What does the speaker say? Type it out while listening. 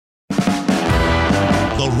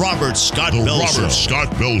The Robert Scott Bell Show.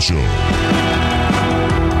 Scott Bell Show.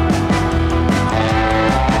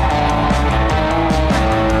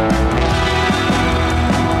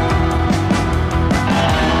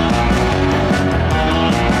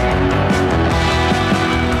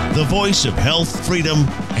 The voice of health, freedom,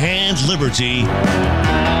 and liberty.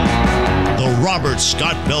 The Robert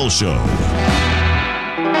Scott Bell Show.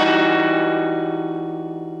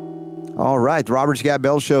 All right, the Robert Scott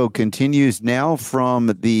Bell Show continues now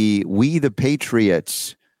from the We the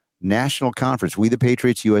Patriots National Conference,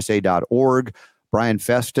 wethepatriotsusa.org. Brian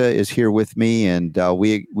Festa is here with me, and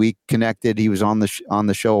we connected. He was on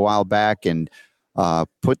the show a while back and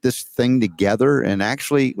put this thing together, and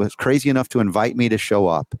actually was crazy enough to invite me to show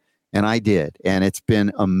up, and I did, and it's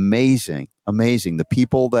been amazing. The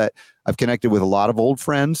people that I've connected with, a lot of old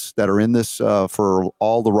friends that are in this for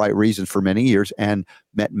all the right reasons for many years, and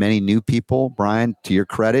met many new people. Brian, to your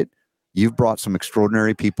credit, you've brought some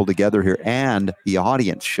extraordinary people together here, and the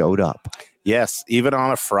audience showed up. Yes, even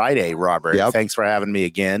on a Friday, Robert. Yep. Thanks for having me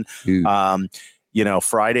again.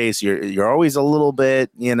 Fridays, you're always a little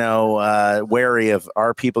bit, wary of,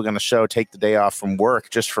 are people going to take the day off from work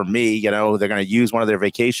just for me? They're going to use one of their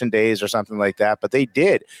vacation days or something like that. But they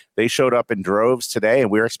did. They showed up in droves today,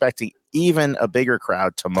 and we're expecting even a bigger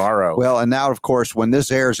crowd tomorrow. Well, and now, of course, when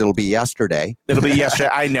this airs, it'll be yesterday. It'll be yesterday.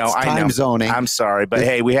 I know. Time zoning. I'm sorry, but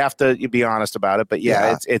hey, we have to be honest about it. But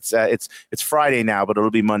yeah. It's Friday now, but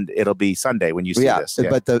it'll be Monday. It'll be Sunday when you see this. Yeah.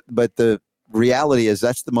 But the reality is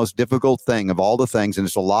that's the most difficult thing of all the things, and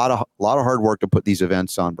it's a lot of hard work to put these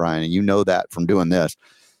events on, Brian, and you know that from doing this.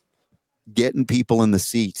 Getting people in the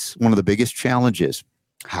seats, one of the biggest challenges.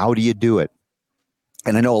 How do you do it?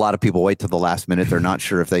 And I know a lot of people wait till the last minute. They're not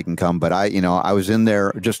sure if they can come, but I was in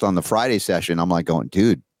there just on the Friday session. I'm like going,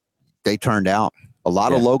 dude, they turned out. A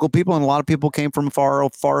lot of local people, and a lot of people came from far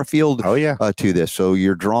afield to this. So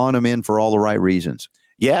you're drawing them in for all the right reasons.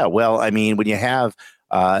 Yeah, well, I mean, when you have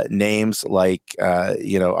names like,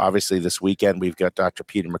 obviously this weekend, we've got Dr.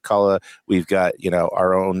 Peter McCullough. We've got,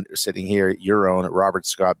 our own sitting here, your own Robert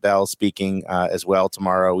Scott Bell speaking as well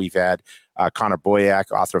tomorrow. We've had Connor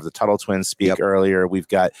Boyack, author of the Tuttle Twins, speak earlier. We've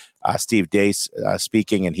got Steve Dace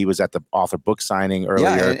speaking, and he was at the author book signing earlier.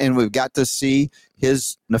 Yeah, and we've got to see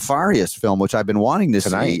his Nefarious film, which I've been wanting to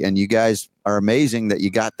see, and you guys are amazing that you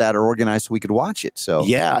got that organized so we could watch it. So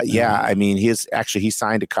yeah. I mean, he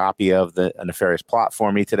signed a copy of the Nefarious plot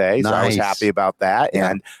for me today, so I was happy about that. Yeah.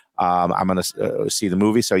 And I'm going to see the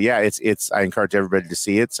movie. So yeah, it's I encourage everybody to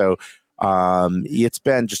see it. So it's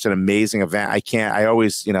been just an amazing event. I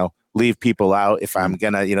always leave people out if I'm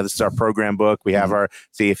gonna, this is our program book. We have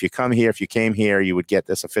if you came here, you would get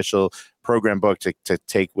this official program book to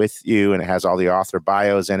take with you, and it has all the author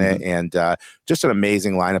bios in it, and just an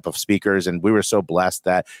amazing lineup of speakers. And we were so blessed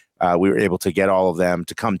that we were able to get all of them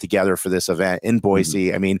to come together for this event in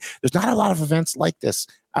Boise. I mean, there's not a lot of events like this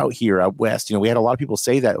out here out west. We had a lot of people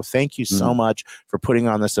say that. Thank you so much for putting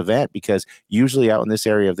on this event, because usually out in this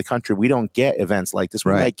area of the country, we don't get events like this.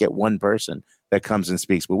 We might get one person that comes and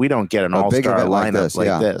speaks, but we don't get an all-star lineup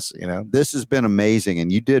like this. This has been amazing,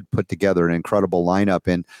 and you did put together an incredible lineup.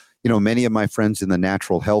 And many of my friends in the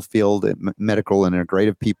natural health field, medical and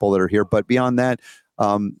integrative people that are here, but beyond that,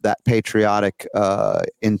 that patriotic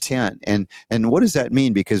intent. And what does that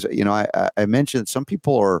mean? Because I mentioned some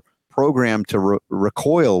people are programmed to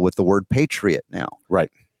recoil with the word patriot now. Right.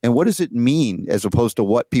 And what does it mean as opposed to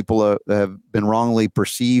what people have been wrongly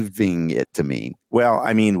perceiving it to mean? Well,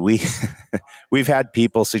 I mean, we've had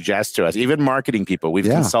people suggest to us, even marketing people. We've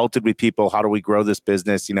consulted with people. How do we grow this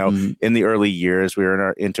business? In the early years, we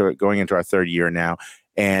were going into our third year now.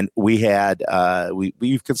 And we had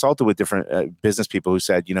we've consulted with different business people who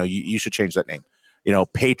said, you should change that name.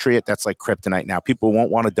 Patriot, that's like kryptonite now. People won't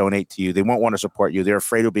want to donate to you. They won't want to support you. They're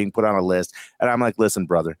afraid of being put on a list. And I'm like, listen,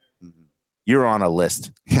 brother, you're on a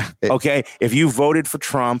list. Okay. If you voted for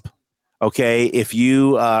Trump, okay, if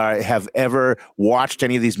you have ever watched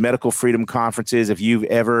any of these medical freedom conferences, if you've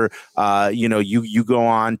ever, you go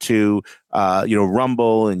on to,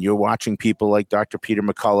 Rumble, and you're watching people like Dr. Peter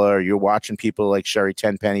McCullough, or you're watching people like Sherry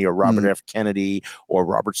Tenpenny or Robert F. Kennedy or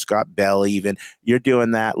Robert Scott Bell, even, you're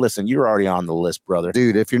doing that. Listen, you're already on the list, brother.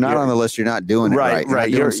 Dude, if you're not on the list, you're not doing it right. Right.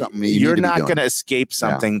 You're not going to escape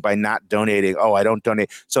something by not donating. Oh, I don't donate.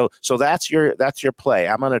 So that's your play.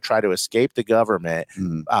 I'm going to try to escape the government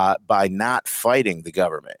by not fighting the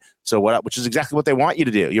government. So which is exactly what they want you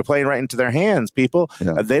to do. You're playing right into their hands, people.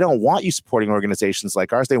 Yeah. They don't want you supporting organizations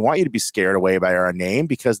like ours. They want you to be scared away by our name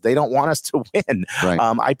because they don't want us to win. Right.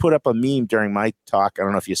 I put up a meme during my talk. I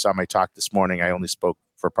don't know if you saw my talk this morning. I only spoke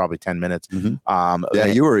for probably 10 minutes. Yeah,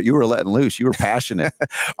 you were letting loose. You were passionate.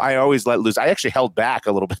 I always let loose. I actually held back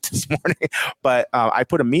a little bit this morning, but I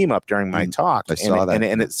put a meme up during my talk. I saw that.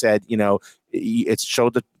 And it said, it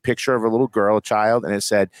showed the picture of a little girl, a child, and it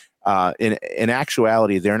said, in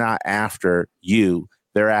actuality, they're not after you,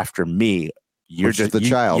 they're after me. You're just the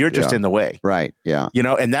child. You're just in the way. Right. Yeah.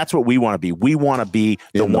 And that's what we want to be. We want to be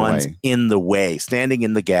the ones in the way, standing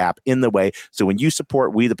in the gap, in the way. So when you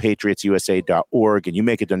support WeThePatriotsUSA.org and you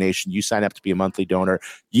make a donation, you sign up to be a monthly donor,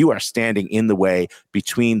 you are standing in the way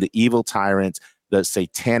between the evil tyrants, the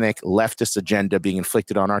satanic leftist agenda being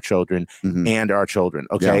inflicted on our children and our children.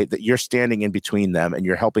 Okay. That you're standing in between them and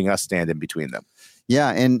you're helping us stand in between them.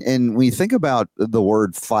 Yeah, and when you think about the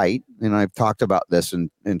word fight, and I've talked about this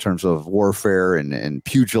in terms of warfare and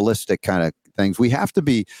pugilistic kind of things, we have to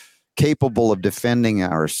be capable of defending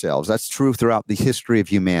ourselves. That's true throughout the history of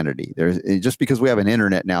humanity. Just because we have an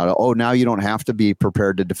internet now, now you don't have to be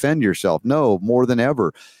prepared to defend yourself. No, more than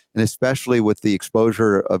ever, and especially with the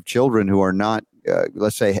exposure of children who are not,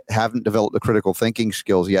 let's say, haven't developed the critical thinking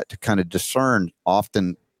skills yet to kind of discern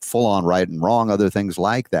often full-on right and wrong, other things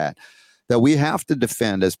like that. That we have to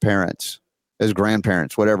defend as parents, as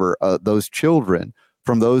grandparents, whatever, those children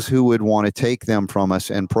from those who would want to take them from us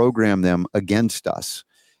and program them against us.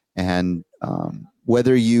 And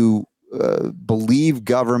whether you believe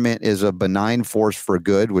government is a benign force for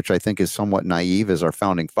good, which I think is somewhat naive, as our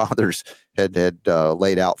founding fathers had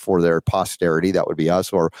laid out for their posterity, that would be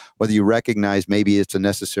us, or whether you recognize maybe it's a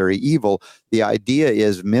necessary evil, the idea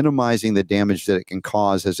is minimizing the damage that it can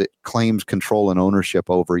cause as it claims control and ownership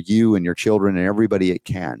over you and your children and everybody it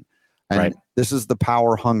can. And this is the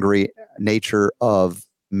power-hungry nature of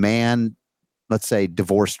man, let's say,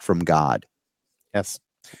 divorced from God. Yes.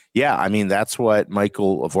 Yeah, I mean, that's what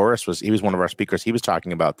Michael Avoris was. He was one of our speakers. He was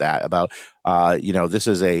talking about that, about, this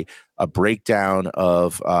is a breakdown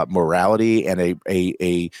of morality and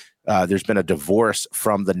there's been a divorce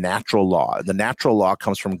from the natural law. The natural law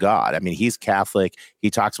comes from God. I mean, he's Catholic.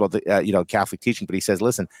 He talks about the, Catholic teaching, but he says,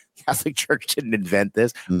 listen, Catholic Church didn't invent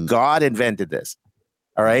this. God invented this.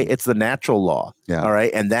 All right. It's the natural law. Yeah. All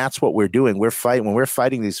right. And that's what we're doing. We're fighting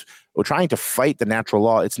we're trying to fight the natural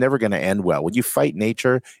law. It's never going to end well. When you fight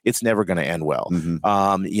nature, it's never going to end well.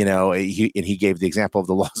 He gave the example of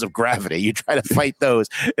the laws of gravity. You try to fight those,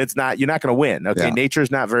 you're not going to win. Okay. Yeah. Nature's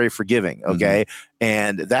not very forgiving. Okay.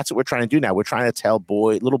 And that's what we're trying to do now. We're trying to tell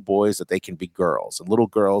little boys that they can be girls, and little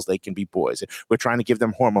girls, they can be boys. We're trying to give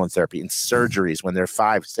them hormone therapy and surgeries when they're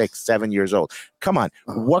 5, 6, 7 years old. Come on.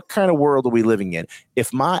 What kind of world are we living in?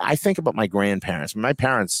 I think about my grandparents,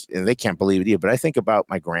 and they can't believe it either, but I think about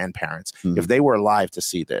my grandparents. If they were alive to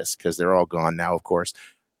see this, because they're all gone now, of course,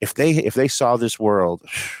 if they saw this world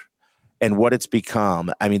and what it's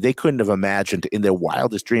become, I mean, they couldn't have imagined in their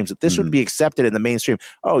wildest dreams that this would be accepted in the mainstream.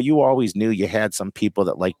 Oh, you always knew you had some people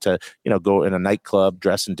that like to, go in a nightclub,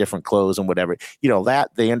 dress in different clothes and whatever, that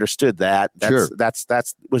they understood that.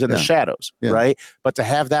 That's was in the shadows, right? But to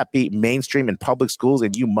have that be mainstream in public schools,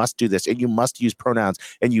 and you must do this, and you must use pronouns,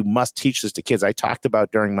 and you must teach this to kids. I talked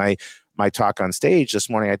about during my talk on stage this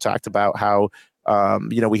morning, I talked about how,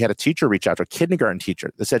 we had a teacher reach out to a kindergarten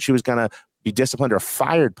teacher that said she was going to be disciplined or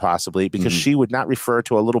fired possibly because she would not refer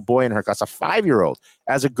to a little boy in her class, a 5-year-old,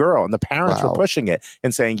 as a girl. And the parents were pushing it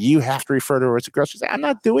and saying, you have to refer to her as a girl. She said, I'm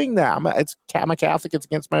not doing that. I'm a Catholic. It's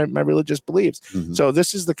against my religious beliefs. So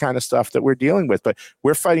this is the kind of stuff that we're dealing with. But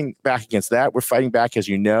we're fighting back against that. We're fighting back, as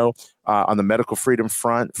you know, on the medical freedom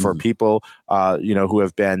front for people, who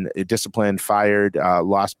have been disciplined, fired,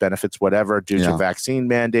 lost benefits, whatever, due to vaccine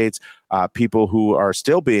mandates, people who are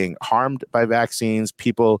still being harmed by vaccines,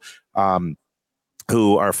 people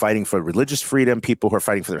who are fighting for religious freedom, people who are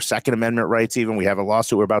fighting for their Second Amendment rights. Even we have a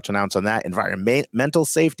lawsuit we're about to announce on that. Environmental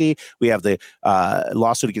safety. We have the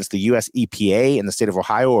lawsuit against the U.S. EPA in the state of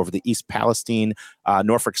Ohio over the East Palestine,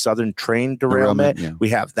 Norfolk Southern train derailment. We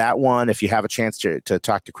have that one. If you have a chance to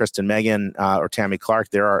talk to Kristen Megan or Tammy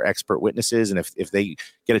Clark, they're our expert witnesses. And if they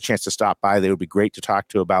get a chance to stop by, they would be great to talk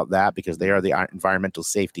to about that, because they are the environmental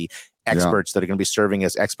safety experts that are going to be serving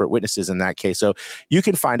as expert witnesses in that case. So you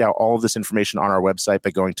can find out all of this information on our website by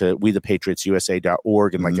going to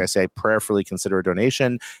WeThePatriotsUSA.org. And like I say, prayerfully consider a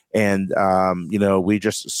donation. And, we're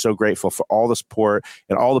just so grateful for all the support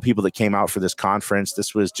and all the people that came out for this conference.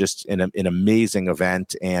 This was just an amazing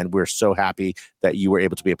event, and we're so happy that you were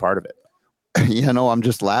able to be a part of it. I'm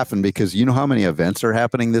just laughing because you know how many events are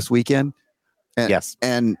happening this weekend? And, yes.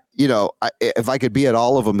 And, if I could be at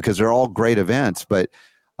all of them, because they're all great events, but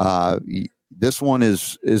this one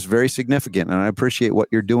is very significant, and I appreciate what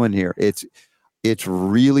you're doing here. It's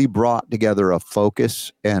really brought together a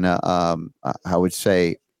focus and I would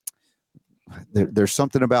say there's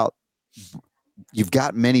something about, you've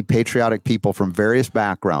got many patriotic people from various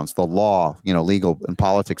backgrounds, the law, legal and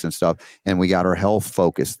politics and stuff. And we got our health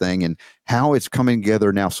focus thing and how it's coming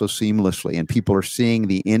together now so seamlessly. And people are seeing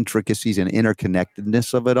the intricacies and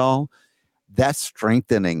interconnectedness of it all. That's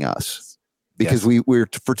strengthening us. Because we're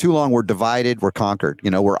for too long, we're divided, we're conquered,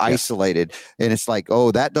 we're isolated. And it's like,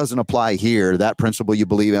 oh, that doesn't apply here. That principle you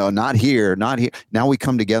believe in, not here, not here. Now we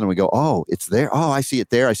come together and we go, oh, it's there. Oh, I see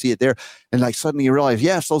it there. I see it there. And like suddenly you realize,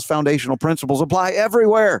 yes, those foundational principles apply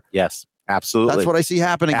everywhere. Yes. Absolutely. That's what I see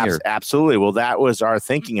happening here. Absolutely. Well, that was our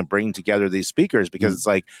thinking in bringing together these speakers, because it's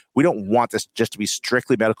like, we don't want this just to be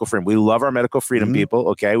strictly medical freedom. We love our medical freedom people.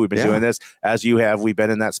 Okay. We've been doing this as you have. We've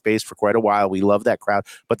been in that space for quite a while. We love that crowd,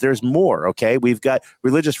 but there's more. Okay. We've got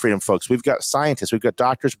religious freedom folks. We've got scientists. We've got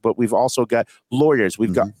doctors, but we've also got lawyers.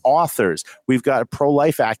 We've got authors. We've got a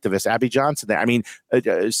pro-life activist, Abby Johnson there. I mean,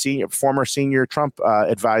 former senior Trump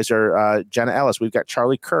advisor, Jenna Ellis. We've got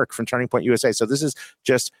Charlie Kirk from Turning Point USA. So this is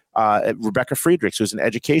just Rebecca Friedrichs, who's an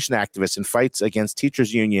education activist and fights against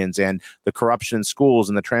teachers unions and the corruption in schools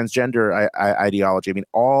and the transgender ideology. I mean,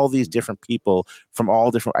 all these different people from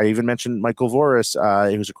all different. I even mentioned Michael Voris,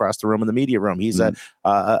 who's across the room in the media room. He's a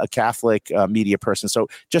Catholic media person. So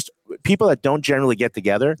just people that don't generally get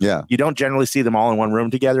together. Yeah, you don't generally see them all in one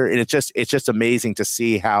room together, and it's just amazing to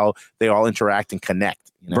see how they all interact and connect.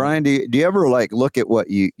 Brian, do you ever look at what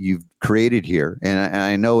you've created here? And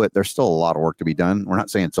I know there's still a lot of work to be done. We're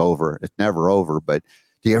not saying it's over. It's never over. But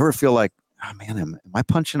do you ever feel like, oh man, am I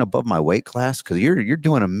punching above my weight class? Because you're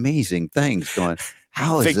doing amazing things. Going,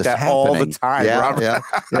 how is this happening? All the time, Robert.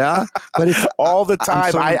 Yeah. But it's all the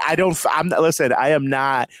time. Listen, I am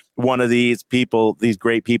not one of these people, these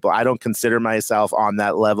great people. I don't consider myself on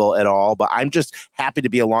that level at all, but I'm just happy to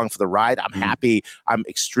be along for the ride. I'm happy. I'm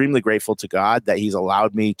extremely grateful to God that he's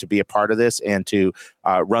allowed me to be a part of this and to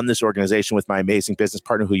run this organization with my amazing business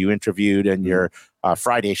partner who you interviewed in your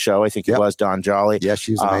Friday show. I think it was Dawn Jolly. Yeah,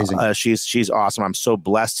 she's amazing. She's awesome. I'm so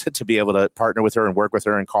blessed to be able to partner with her and work with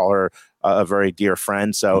her and call her a very dear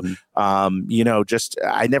friend. So,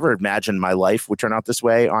 I never imagined my life would turn out this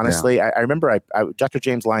way. Honestly, I remember Dr.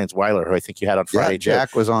 James Lyons Weiler, who I think you had on Friday.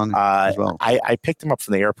 Jack was on as well. I picked him up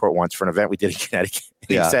from the airport once for an event we did in Connecticut.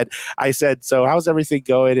 And I said, so how's everything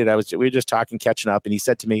going? And we were just talking, catching up. And he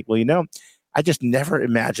said to me, well, I just never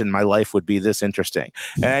imagined my life would be this interesting.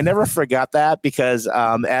 And I never forgot that because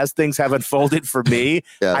as things have unfolded for me,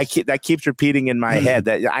 that keeps repeating in my head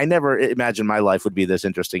that I never imagined my life would be this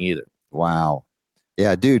interesting either. Wow.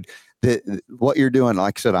 Yeah, dude, what you're doing,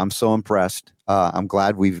 like I said, I'm so impressed. I'm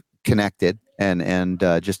glad we've connected and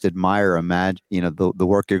just admire, imagine, the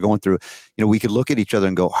work you're going through. We could look at each other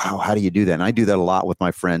and go, wow, how do you do that? And I do that a lot with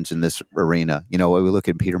my friends in this arena. We look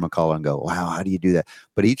at Peter McCullough and go, wow, how do you do that?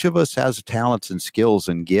 But each of us has talents and skills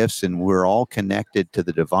and gifts, and we're all connected to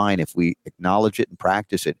the divine. If we acknowledge it and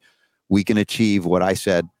practice it, we can achieve what I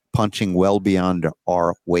said, punching well beyond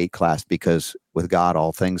our weight class, because with God,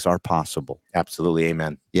 all things are possible. Absolutely.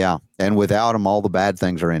 Amen. Yeah. And without him, all the bad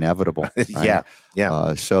things are inevitable. Right?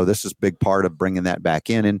 Yeah. So this is a big part of bringing that back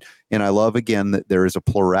in. And I love, again, that there is a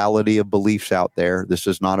plurality of beliefs out there. This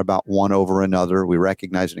is not about one over another. We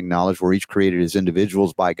recognize and acknowledge we're each created as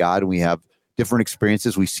individuals by God, and we have different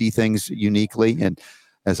experiences. We see things uniquely. And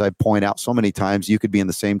as I point out so many times, you could be in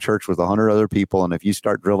the same church with 100 other people, and if you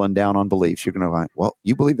start drilling down on beliefs, you're going to find, well,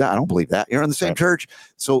 you believe that? I don't believe that. You're in the same church.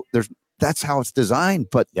 So that's how it's designed.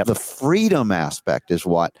 But the freedom aspect is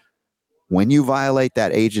what, when you violate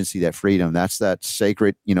that agency, that freedom, that's that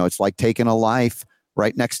sacred, it's like taking a life.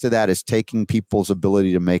 Right next to that is taking people's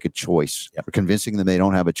ability to make a choice, or convincing them they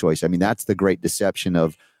don't have a choice. I mean, that's the great deception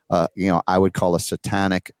of, I would call a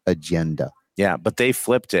satanic agenda. Yeah, but they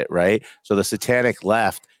flipped it, right? So the satanic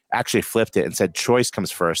left actually flipped it and said choice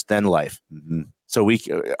comes first, then life. Mm-hmm. So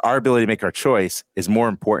our ability to make our choice is more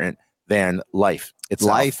important than life itself.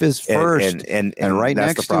 Life is first. And right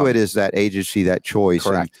next to it is that agency, that choice.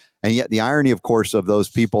 Correct. And yet the irony, of course, of those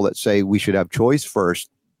people that say we should have choice first,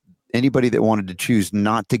 anybody that wanted to choose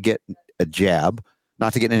not to get a jab,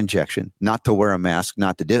 not to get an injection, not to wear a mask,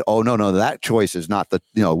 not to no, that choice is not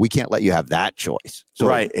we can't let you have that choice. So,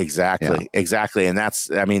 right. Exactly. And that's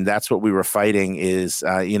what we were fighting is,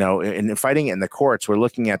 and fighting it in the courts, we're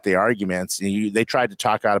looking at the arguments. They tried to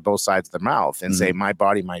talk out of both sides of their mouth and say, my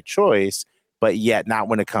body, my choice, but yet not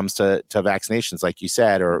when it comes to vaccinations, like you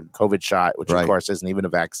said, or COVID shot, which of course isn't even a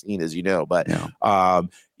vaccine, as you know, but,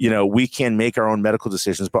 we can make our own medical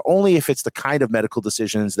decisions, but only if it's the kind of medical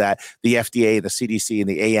decisions that the FDA, the CDC, and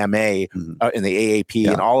the AMA, and the AAP,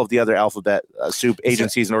 and all of the other alphabet soup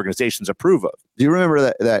agencies and organizations approve of. Do you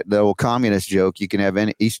remember that the old communist joke? You can have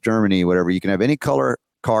any East Germany, whatever. You can have any color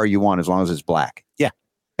car you want as long as it's black. Yeah.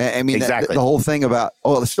 I mean, exactly. the whole thing about,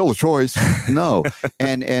 it's still a choice. No.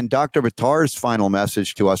 and Dr. Batar's final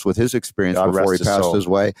message to us with his experience before he passed his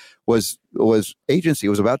way was agency. It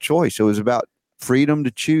was about choice. It was about freedom to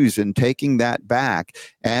choose and taking that back.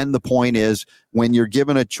 And the point is, when you're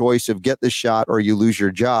given a choice of get the shot or you lose your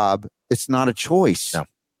job, it's not a choice. No.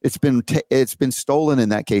 It's been stolen in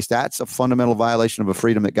that case. That's a fundamental violation of a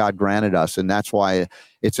freedom that God granted us. And that's why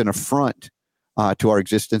it's an affront to our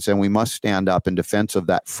existence, and we must stand up in defense of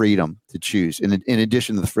that freedom to choose. In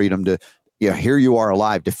addition to the freedom to, here you are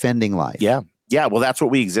alive, defending life. Yeah. Yeah, well, that's what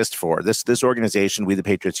we exist for. This organization, We the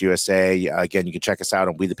Patriots USA, again, you can check us out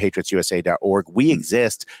on wethepatriotsusa.org. We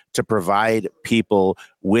exist to provide people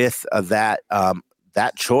with that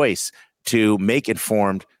choice to make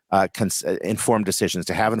informed decisions,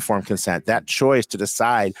 to have informed consent, that choice to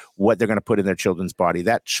decide what they're going to put in their children's body,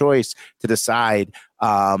 that choice to decide,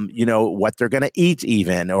 what they're going to eat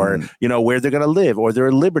even, or, where they're going to live, or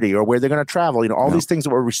their liberty, or where they're going to travel, all these things that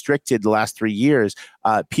were restricted the last 3 years.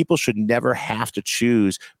 People should never have to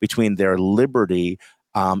choose between their liberty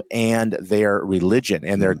and their religion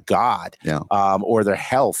and their God, or their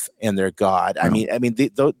health and their God. I mean,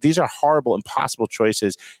 these are horrible, impossible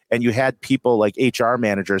choices. And you had people like HR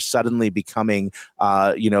managers suddenly becoming,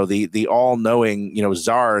 the all-knowing,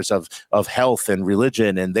 czars of health and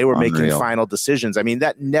religion, and they were making final decisions. I mean,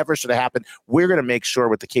 that never should have happened. We're going to make sure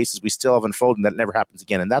with the cases we still have unfolding that never happens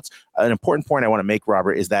again. And that's an important point I want to make,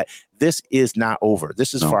 Robert, is that this is not over.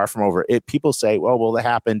 This is far from over. People say, well, that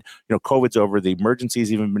happened. COVID's over. The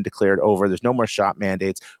emergency's even been declared over. There's no more shot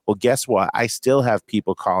mandates. Well, guess what? I still have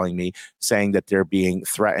people calling me saying that they're being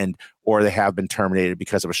threatened or they have been terminated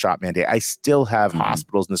because of a shot mandate. I still have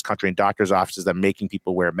hospitals in this country and doctors' offices that are making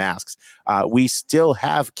people wear masks. We still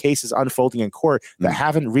have cases unfolding in court that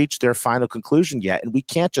haven't reached their final conclusion yet. And we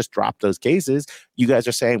can't just drop those cases. You guys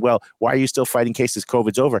are saying, well, why are you still fighting cases?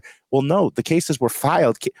 COVID's over. Well, no, the cases were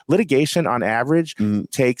filed. Litigation on average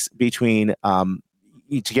takes between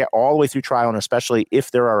to get all the way through trial, and especially if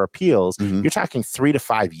there are appeals, you're talking 3 to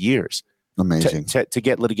 5 years. Amazing. To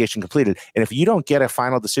get litigation completed. And if you don't get a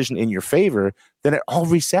final decision in your favor, then it all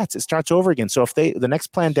resets. It starts over again. So if the next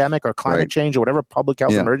pandemic or climate change or whatever public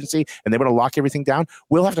health emergency, and they want to lock everything down,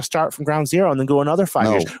 we'll have to start from ground zero and then go another 5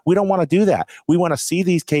 years. We don't want to do that. We want to see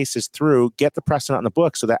these cases through, get the precedent on the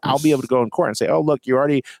book so that I'll be able to go in court and say, oh, look,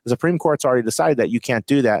 the Supreme Court's already decided that you can't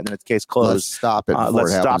do that. And then it's case closed. Let's stop it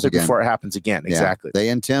before it happens again. Exactly. They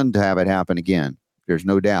intend to have it happen again. There's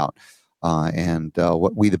no doubt. And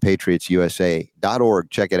what wethepatriotsusa.org,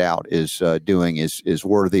 check it out, is doing is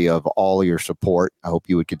worthy of all your support. I hope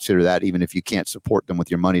you would consider that, even if you can't support them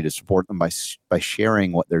with your money, to support them by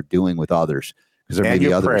sharing what they're doing with others, because there may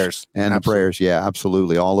be others. Prayers. And the prayers. Yeah,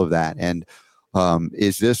 absolutely. All of that. And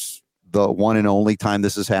is this the one and only time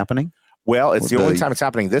this is happening? Well, it's the only time it's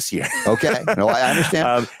happening this year. Okay. No, I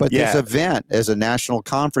understand. But this event as a national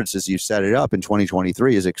conference, as you set it up in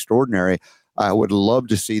 2023, is extraordinary. I would love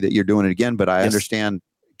to see that you're doing it again, but I understand,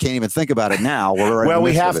 can't even think about it now.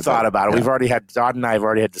 We have thought about it. We've already had, Todd and I have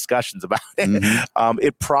already had discussions about it.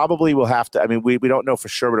 It probably will have to, we don't know for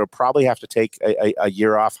sure, but it'll probably have to take a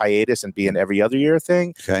year off hiatus and be an every other year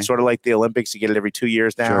thing. Okay. Sort of like the Olympics, you get it every 2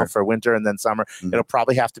 years now for winter and then summer. It'll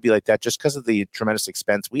probably have to be like that just because of the tremendous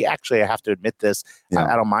expense. We actually, I have to admit this,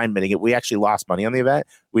 I don't mind admitting it. We actually lost money on the event.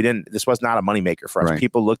 This was not a moneymaker for us. Right.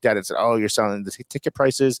 People looked at it and said, oh, you're selling the ticket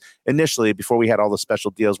prices initially before we had all the special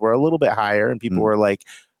deals were a little bit higher. And people were like,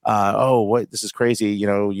 this is crazy.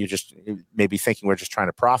 You just maybe thinking we're just trying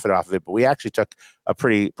to profit off of it, but we actually took a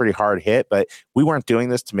pretty hard hit. But we weren't doing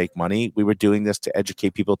this to make money. We were doing this to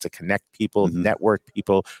educate people, to connect people, network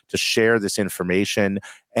people, to share this information,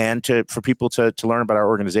 and for people to learn about our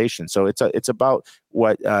organization. So it's about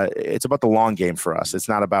it's about the long game for us. It's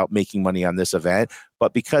not about making money on this event,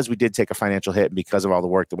 but because we did take a financial hit and because of all the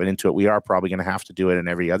work that went into it, we are probably going to have to do it in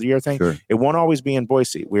every other year thing. Sure. It won't always be in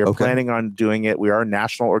Boise. We are planning on doing it. We are a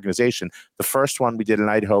national organization. The first one we did in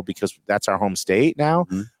Idaho because that's our home state now.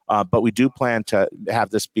 But we do plan to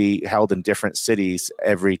have this be held in different cities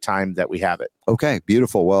every time that we have it. Okay,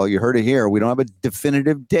 beautiful. Well, you heard it here. We don't have a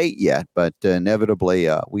definitive date yet, but inevitably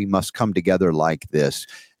we must come together like this.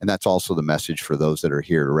 And that's also the message for those that are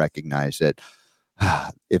here to recognize that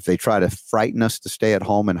if they try to frighten us to stay at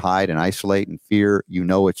home and hide and isolate and fear,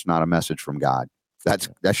 it's not a message from God.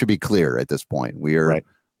 That should be clear at this point. We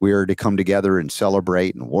are to come together and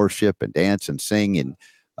celebrate and worship and dance and sing and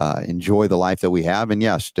enjoy the life that we have. And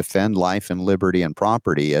yes, defend life and liberty and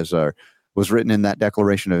property, as was written in that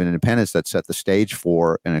Declaration of Independence that set the stage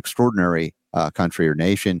for an extraordinary country or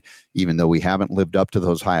nation. Even though we haven't lived up to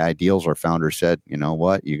those high ideals, our founder said, you know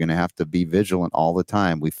what, you're going to have to be vigilant all the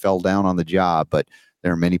time. We fell down on the job, but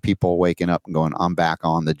there are many people waking up and going, I'm back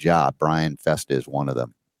on the job. Brian Festa is one of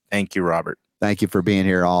them. Thank you, Robert. Thank you for being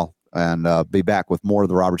here, all. And be back with more of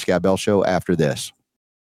the Robert Scott Bell Show after this.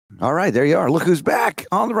 All right, there you are. Look who's back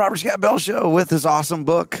on the Robert Scott Bell Show with his awesome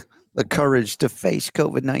book, The Courage to Face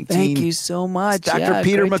COVID-19. Thank you so much. It's Dr.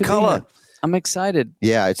 Peter McCullough. I'm excited.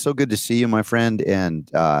 Yeah, it's so good to see you, my friend. And,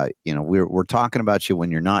 we're talking about you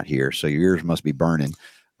when you're not here, so your ears must be burning.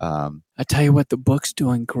 I tell you what, the book's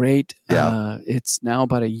doing great. Yeah. It's now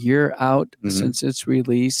about a year out since its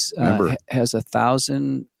release. Has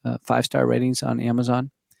 1,000 5-star ratings on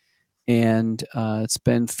Amazon. And it's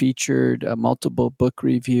been featured multiple book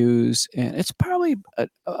reviews. And it's probably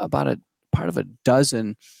about a part of a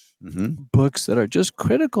dozen books that are just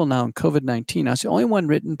critical now in COVID-19. Now, it's the only one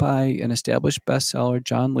written by an established bestseller,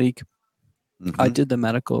 John Leake. I did the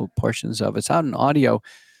medical portions of it. It's out in audio.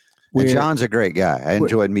 And John's a great guy. I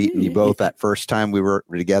enjoyed meeting you both that first time we were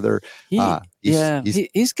together.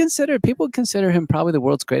 He's considered, people consider him probably the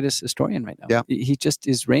world's greatest historian right now. Yeah.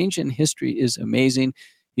 His range in history is amazing.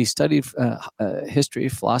 He studied history,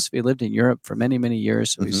 philosophy, lived in Europe for many, many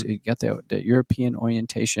years. So he got the European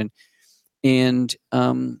orientation. And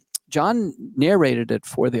John narrated it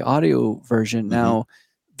for the audio version. Now,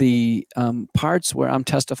 the parts where I'm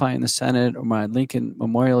testifying in the Senate or my Lincoln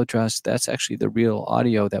Memorial Address, that's actually the real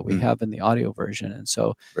audio that we have in the audio version. And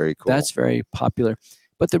so very cool. That's very popular.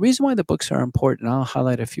 But the reason why the books are important, and I'll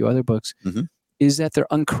highlight a few other books, is that they're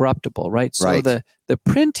uncorruptible, right? So the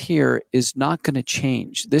print here is not going to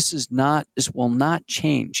change. This will not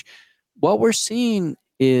change. What we're seeing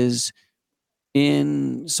is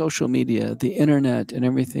in social media, the internet and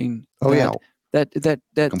everything. That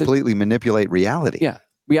completely manipulate reality. Yeah.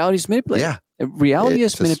 Reality is manipulated. Yeah. Reality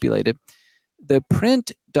is manipulated. The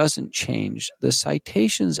print doesn't change. The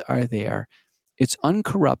citations are there. It's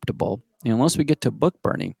uncorruptible, unless we get to book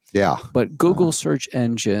burning. Yeah. But Google search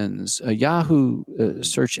engines, Yahoo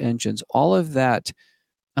search engines, all of that,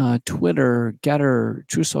 Twitter, Getter,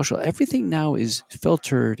 True Social, everything now is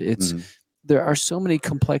filtered. There are so many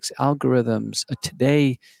complex algorithms.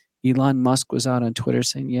 Today, Elon Musk was out on Twitter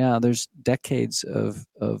saying, there's decades of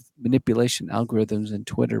manipulation algorithms in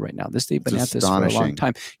Twitter right now. They've been at this for a long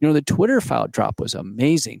time. The Twitter file drop was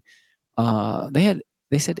amazing.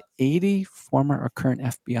 They said 80 former or current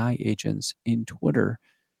FBI agents in Twitter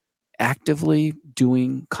actively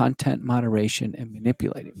doing content moderation and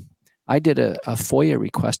manipulating. I did a FOIA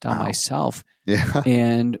request on myself,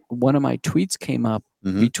 and one of my tweets came up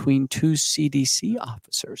between two CDC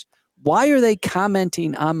officers. Why are they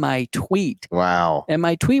commenting on my tweet? Wow. And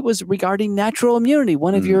my tweet was regarding natural immunity,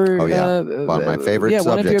 one of your one of my favorite subjects.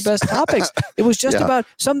 One of your best topics. It was just about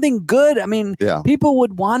something good. I mean, people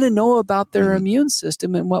would want to know about their immune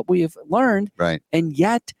system and what we have learned. Right. And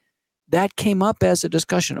yet that came up as a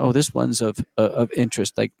discussion. Oh, this one's of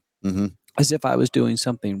interest, like as if I was doing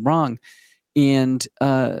something wrong. And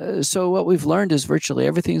so what we've learned is virtually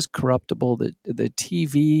everything's corruptible. The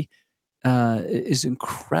TV is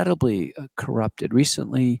incredibly corrupted.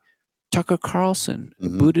 Recently, Tucker Carlson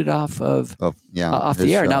booted off the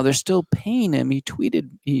air. Show. Now they're still paying him. He tweeted.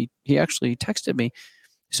 He actually texted me.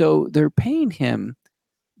 So they're paying him,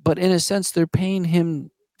 but in a sense, they're paying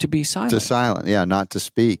him to be silent. Not to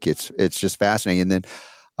speak. It's just fascinating. And then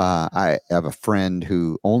I have a friend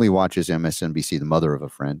who only watches MSNBC, the mother of a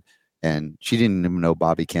friend, and she didn't even know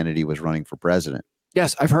Bobby Kennedy was running for president.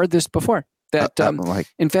 Yes, I've heard this before. That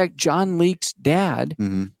in fact, John Leake's dad,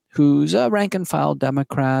 who's a rank and file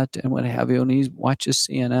Democrat and what have you, and he watches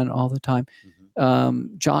CNN all the time.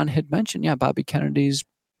 John had mentioned, Bobby Kennedy's,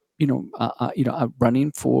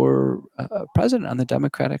 running for president on the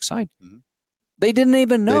Democratic side. They didn't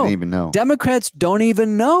even know. They didn't even know. Democrats don't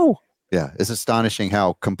even know. Yeah, it's astonishing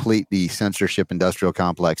how complete the censorship industrial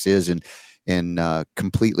complex is, and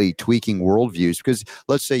completely tweaking worldviews. Because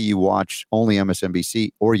let's say you watch only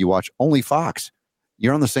MSNBC or you watch only Fox,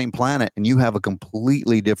 you're on the same planet and you have a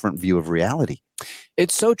completely different view of reality.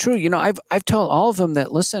 It's so true. I've told all of them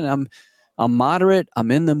that, listen, I'm moderate.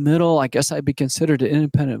 I'm in the middle. I guess I'd be considered an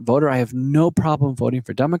independent voter. I have no problem voting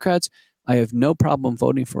for Democrats. I have no problem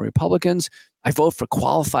voting for Republicans. I vote for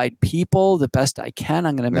qualified people the best I can.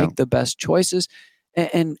 I'm going to make the best choices.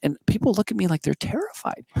 And people look at me like they're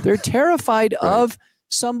terrified. They're terrified of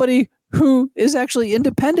somebody who is actually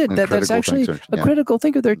independent, that's actually a critical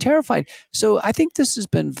thinker. They're terrified. So I think this has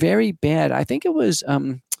been very bad. I think it was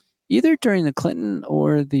either during the Clinton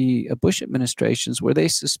or the Bush administrations where they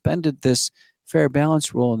suspended this fair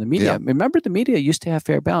balance rule in the media. Remember, the media used to have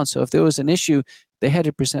fair balance. So if there was an issue, They had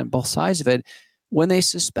to present both sides of it. When they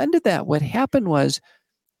suspended that, what happened was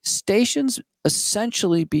stations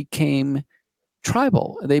essentially became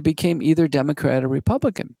tribal. They became either Democrat or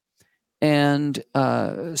Republican. And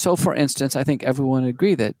so, for instance, I think everyone would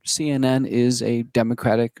agree that CNN is a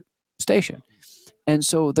Democratic station. And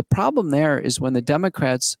so the problem there is when the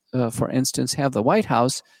Democrats, for instance, have the White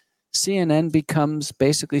House, CNN becomes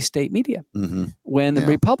basically state media. Mm-hmm. When the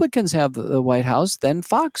Republicans have the White House, then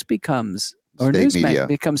Fox becomes, or Newsmax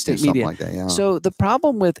becomes state media. Like that, yeah. So the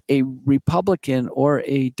problem with a Republican or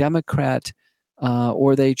a Democrat,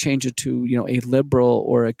 or they change it to, a liberal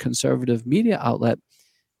or a conservative media outlet,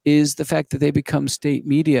 is the fact that they become state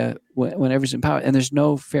media whenever's in power, and there's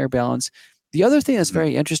no fair balance. The other thing that's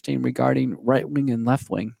very interesting regarding right wing and left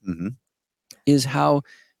wing is how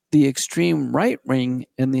the extreme right wing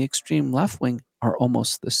and the extreme left wing are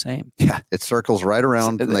almost the same. Yeah, it circles right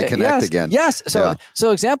around and they connect again. Yes.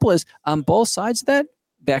 So example is on both sides of that,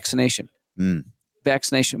 vaccination.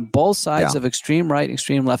 Vaccination. Both sides of extreme right,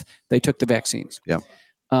 extreme left, they took the vaccines. Yeah.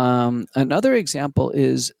 Another example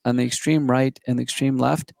is on the extreme right and the extreme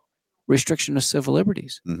left, restriction of civil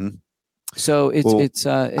liberties. So it's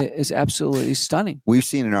absolutely stunning. We've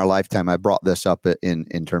seen in our lifetime. I brought this up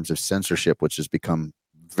in terms of censorship, which has become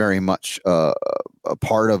very much a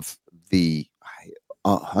part of the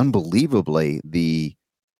unbelievably the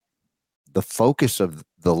focus of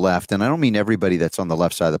the left. And I don't mean everybody that's on the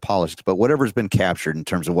left side of the politics, but whatever's been captured in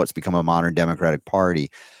terms of what's become a modern Democratic Party.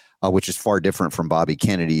 Which is far different from Bobby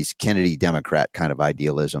Kennedy's Kennedy Democrat kind of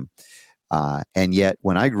idealism. And yet,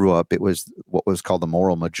 when I grew up, it was what was called the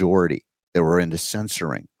moral majority. They were into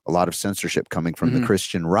censoring, a lot of censorship coming from the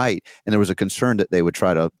Christian right. And there was a concern that they would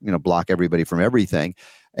try to, block everybody from everything.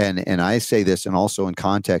 And I say this, and also in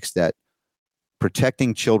context that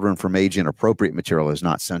protecting children from age inappropriate material is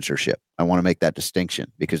not censorship. I want to make that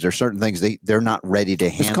distinction because there's certain things they're not ready to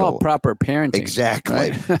handle. It's called proper parenting.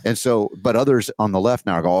 Exactly. Right? And so, but others on the left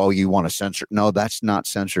now go, oh, you want to censor? No, that's not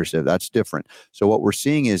censorship. That's different. So what we're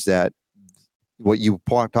seeing is that what you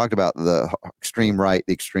talked about, the extreme right,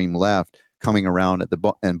 the extreme left coming around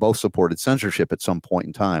and both supported censorship at some point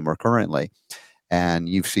in time or currently. And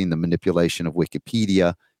you've seen the manipulation of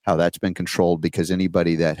Wikipedia, how that's been controlled because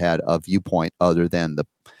anybody that had a viewpoint other than the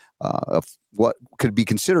of what could be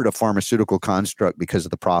considered a pharmaceutical construct because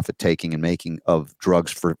of the profit taking and making of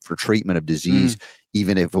drugs for treatment of disease,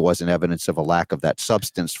 even if it wasn't evidence of a lack of that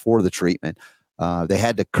substance for the treatment, they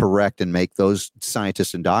had to correct and make those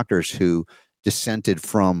scientists and doctors who dissented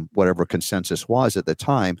from whatever consensus was at the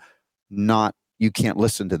time, you can't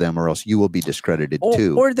listen to them or else you will be discredited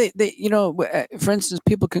too. Or they, for instance,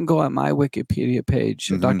 people can go on my Wikipedia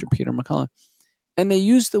page, Dr. Peter McCullough, and they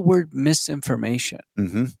use the word misinformation.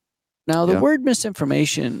 Now, the word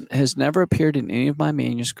misinformation has never appeared in any of my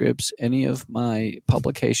manuscripts, any of my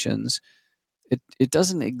publications. It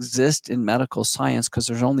doesn't exist in medical science because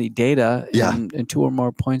there's only data and two or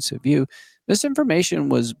more points of view. Misinformation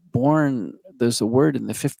was born. There's a word in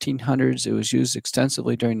the 1500s. It was used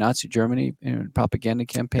extensively during Nazi Germany in propaganda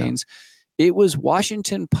campaigns. It was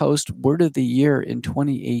Washington Post Word of the Year in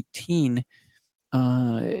 2018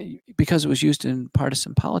 because it was used in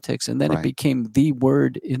partisan politics. And then it became the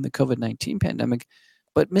word in the COVID-19 pandemic.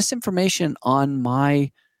 But misinformation on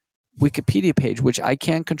my Wikipedia page, which I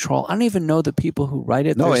can't control. I don't even know the people who write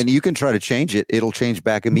it. No, and you can try to change it. It'll change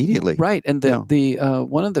back immediately. Right. And the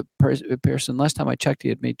one of the person, last time I checked, he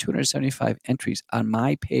had made 275 entries on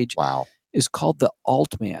my page. Wow. Is called the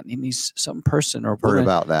Altman. And he's some person or woman. Heard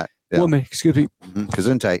about that. Yeah. Woman, excuse me.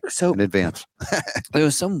 Gesundheit in advance. There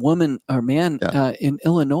was some woman or man in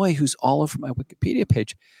Illinois who's all over my Wikipedia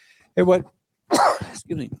page. And what,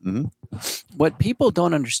 excuse me, what people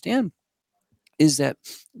don't understand is that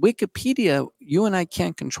Wikipedia, you and I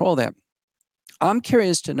can't control that. I'm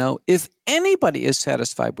curious to know if anybody is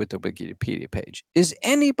satisfied with the Wikipedia page. Is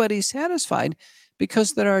anybody satisfied?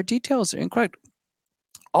 Because there are details that are incorrect.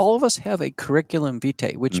 All of us have a curriculum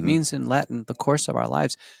vitae, which means in Latin, the course of our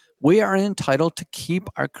lives. We are entitled to keep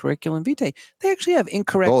our curriculum vitae. They actually have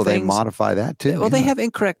incorrect things. Oh, they modify that too. Well, they have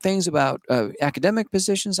incorrect things about academic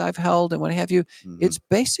positions I've held and what have you. It's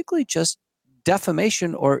basically just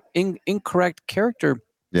defamation or incorrect character.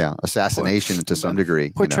 Yeah, assassination to some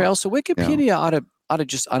degree. Portrayal. So Wikipedia ought to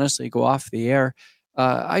just honestly go off the air.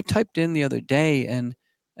 I typed in the other day, and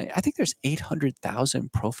I think there's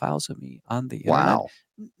 800,000 profiles of me on the internet. Wow.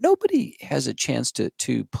 Nobody has a chance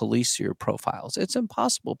to police your profiles. It's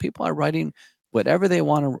impossible. People are writing whatever they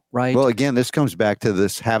want to write. Well, again, this comes back to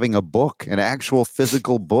this having a book, an actual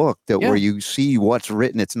physical book where you see what's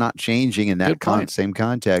written. It's not changing in that same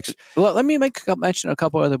context. Well, let me mention a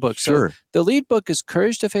couple other books. Sure. So the lead book is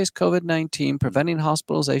Courage to Face COVID-19, Preventing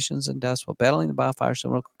Hospitalizations and Deaths While Battling the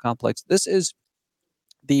Biopharmaceutical Complex. This is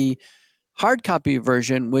the hard copy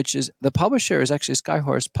version, which is the publisher is actually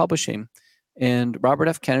Skyhorse Publishing. And Robert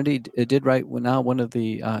F. Kennedy did write now one of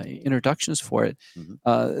the introductions for it.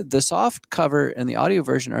 The soft cover and the audio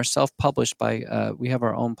version are self-published by, we have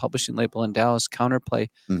our own publishing label in Dallas, Counterplay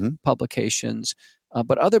Publications.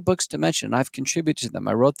 But other books to mention, I've contributed to them.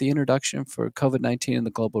 I wrote the introduction for COVID-19 and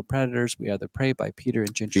the Global Predators, We Are the Prey by Peter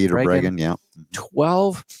and Ginger Bregan.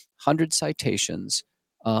 1,200 citations.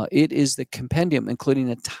 It is the compendium,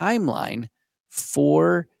 including a timeline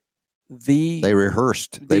for they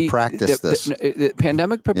rehearsed, they practiced this. The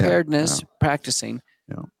pandemic preparedness, practicing,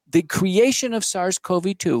 the creation of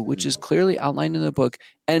SARS-CoV-2, which is clearly outlined in the book.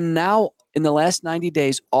 And now in the last 90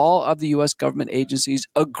 days, all of the U.S. government agencies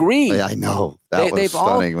agree. Yeah, I know. That was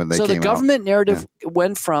stunning when they came out. So the government narrative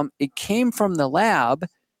went from, it came from the lab,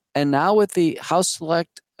 and now with the House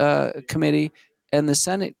Select Committee and the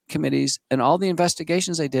Senate committees and all the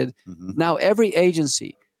investigations they did, now every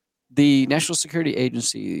agency, the National Security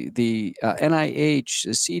Agency, the NIH,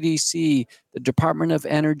 the CDC, the Department of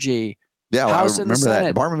Energy. Yeah, well, I remember that.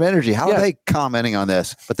 Department of Energy. How are they commenting on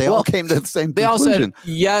this? But they all came to the same conclusion. They all said,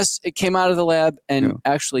 yes, it came out of the lab. And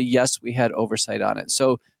actually, yes, we had oversight on it.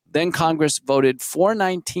 So then Congress voted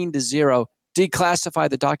 419-0, declassify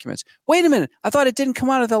the documents. Wait a minute. I thought it didn't come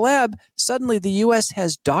out of the lab. Suddenly the U.S.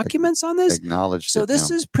 has documents on this? Acknowledged. So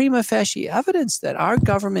this is prima facie evidence that our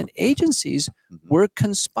government agencies were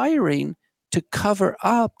conspiring to cover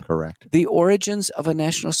up the origins of a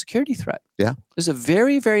national security threat. Yeah. This is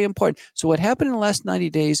very, very important. So what happened in the last 90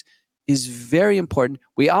 days is very important.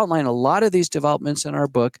 We outline a lot of these developments in our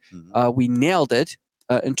book. We nailed it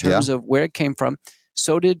in terms of where it came from.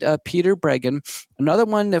 So did Peter Bregan. Another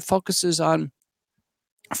one that focuses on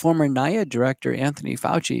former NIAID director Anthony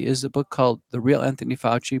Fauci is a book called The Real Anthony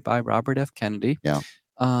Fauci by Robert F. Kennedy. Yeah.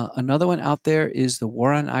 Another one out there is The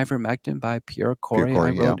War on Ivermectin by Pierre Corey.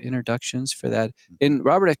 I wrote introductions for that. In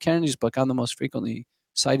Robert F. Kennedy's book, I'm the most frequently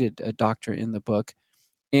cited doctor in the book.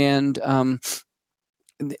 And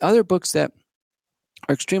the other books that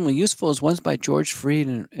are extremely useful is ones by George Freed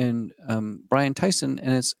and Brian Tyson,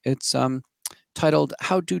 and it's titled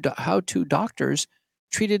 "How Two Doctors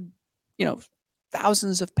Treated,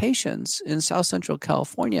 thousands of patients in South Central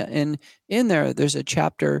California." And in there's a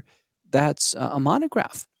chapter that's a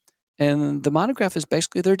monograph, and the monograph is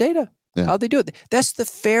basically their data, how they do it. That's the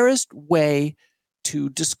fairest way to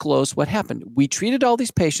disclose what happened. We treated all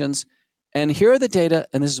these patients, and here are the data,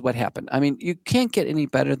 and this is what happened. I mean, you can't get any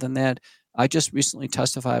better than that. I just recently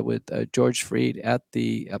testified with George Freed at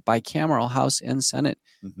the bicameral House and Senate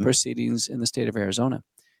proceedings in the state of Arizona.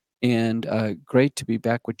 And great to be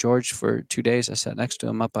back with George for 2 days. I sat next to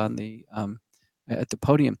him up on the at the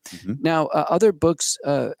podium. Now, other books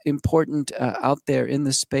important out there in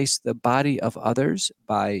the space, The Body of Others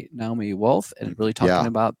by Naomi Wolf, and really talking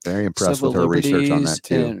about very impressed with her research on that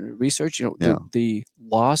too. And research, the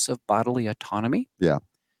loss of bodily autonomy.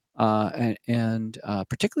 And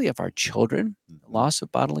particularly of our children, loss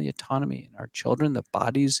of bodily autonomy in our children, the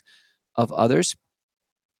bodies of others.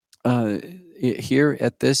 Here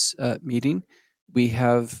at this meeting, we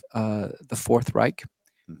have The Fourth Reich,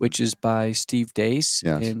 which is by Steve Deace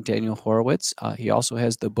and Daniel Horowitz. He also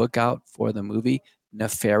has the book out for the movie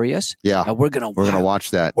Nefarious. We're gonna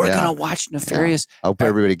watch that. We're gonna watch Nefarious. I hope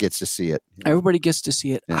everybody gets to see it. Everybody gets to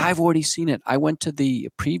see it. I've already seen it. I went to the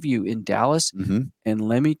preview in Dallas, and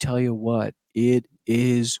let me tell you what, it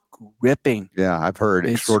is gripping. Yeah, I've heard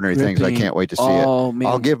extraordinary things. I can't wait to see it. Man.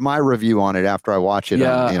 I'll give my review on it after I watch it.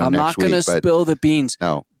 I'm not going to spill the beans.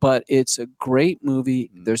 No, but it's a great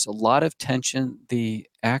movie. There's a lot of tension. The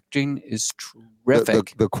acting is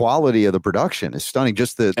terrific. The quality of the production is stunning.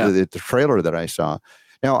 Just the trailer that I saw.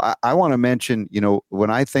 Now, I want to mention,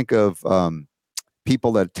 when I think of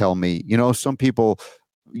people that tell me, some people,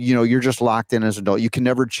 you're just locked in as an adult. You can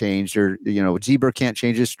never change. Zebra can't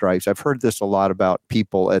change his stripes. I've heard this a lot about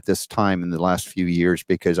people at this time in the last few years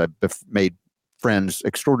because I've made friends,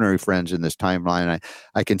 extraordinary friends in this timeline.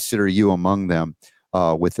 I consider you among them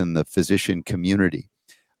within the physician community.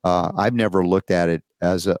 I've never looked at it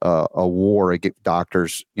as a war against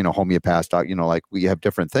doctors, homeopaths, like we have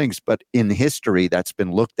different things. But in history, that's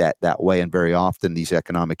been looked at that way. And very often these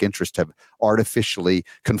economic interests have artificially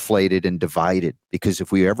conflated and divided. Because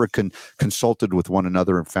if we ever consulted with one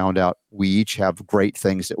another and found out we each have great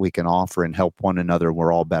things that we can offer and help one another, and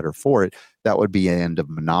we're all better for it, that would be an end of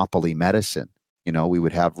monopoly medicine. We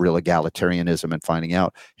would have real egalitarianism and finding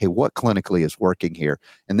out, hey, what clinically is working here?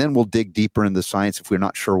 And then we'll dig deeper into the science if we're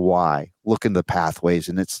not sure why. Look in the pathways.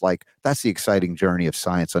 And it's like, that's the exciting journey of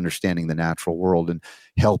science, understanding the natural world and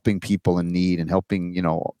helping people in need and helping,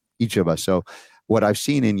 each of us. So what I've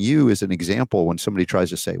seen in you is an example when somebody tries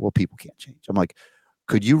to say, well, people can't change. I'm like,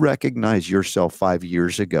 could you recognize yourself 5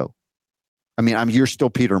 years ago? I mean, you're still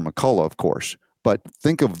Peter McCullough, of course, but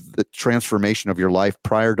think of the transformation of your life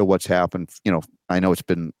prior to what's happened. I know it's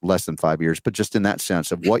been less than 5 years, but just in that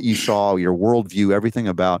sense of what you saw, your worldview, everything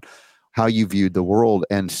about how you viewed the world.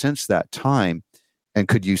 And since that time, and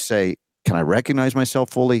could you say, can I recognize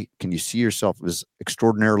myself fully? Can you see yourself as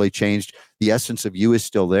extraordinarily changed? The essence of you is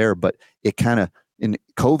still there, but it in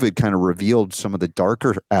COVID kind of revealed some of the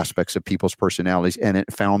darker aspects of people's personalities, and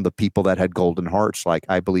it found the people that had golden hearts, like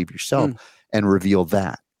I believe yourself, and revealed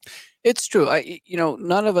that. It's true.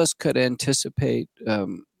 None of us could anticipate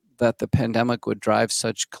that the pandemic would drive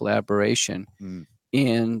such collaboration.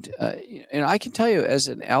 And I can tell you, as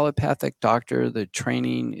an allopathic doctor, the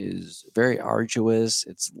training is very arduous.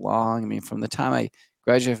 It's long. I mean, from the time I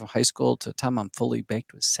graduated from high school to the time I'm fully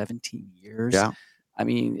baked was 17 years. Yeah. I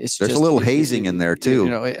mean, there's a little hazing in there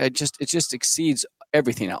too. It just exceeds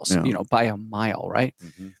everything else, by a mile, right?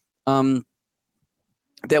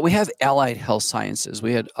 That we have allied health sciences.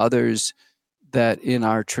 We had others that in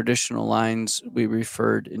our traditional lines we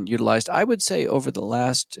referred and utilized. I would say over the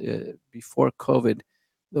last, before COVID,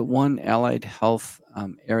 the one allied health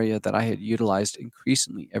area that I had utilized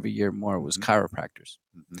increasingly every year more was chiropractors.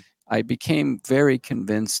 I became very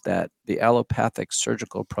convinced that the allopathic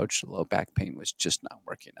surgical approach to low back pain was just not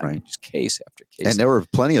working. I mean, just case after case. And there were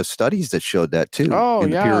plenty of studies that showed that too. Oh,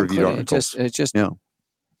 in the peer-reviewed articles. It just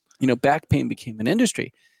back pain became an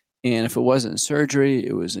industry. And if it wasn't surgery,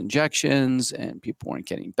 it was injections, and people weren't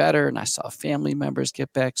getting better. And I saw family members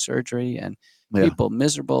get back surgery and people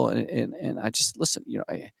miserable. And I just listened.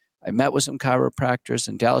 I met with some chiropractors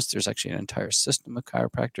in Dallas. There's actually an entire system of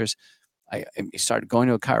chiropractors. I started going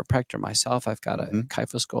to a chiropractor myself. I've got a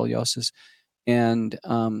kyphoscoliosis. And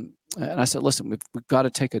I said, listen, we've got to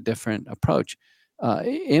take a different approach.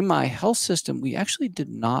 In my health system, we actually did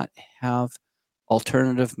not have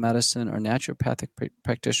alternative medicine or naturopathic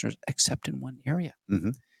practitioners except in one area.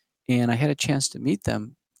 And I had a chance to meet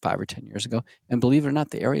them 5 or 10 years ago. And believe it or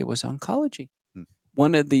not, the area was oncology.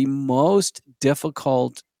 One of the most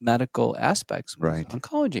difficult medical aspects was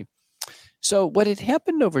oncology. So what had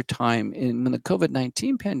happened over time when the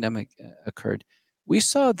COVID-19 pandemic occurred, we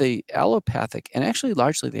saw the allopathic and actually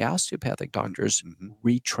largely the osteopathic doctors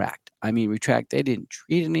retract. I mean, retract. They didn't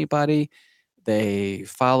treat anybody. They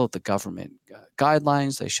followed the government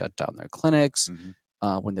guidelines. They shut down their clinics.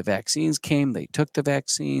 When the vaccines came, they took the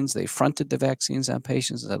vaccines. They fronted the vaccines on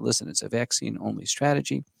patients and said, listen, it's a vaccine-only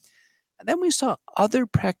strategy. And then we saw other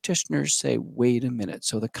practitioners say, wait a minute.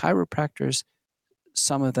 So the chiropractors,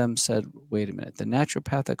 some of them said, wait a minute. The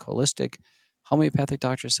naturopathic, holistic, homeopathic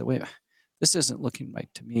doctors said, wait, this isn't looking right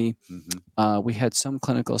to me. We had some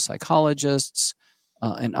clinical psychologists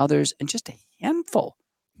and others, and just a handful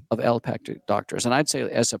of allopathic doctors. And I'd say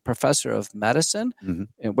as a professor of medicine,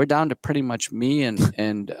 and we're down to pretty much me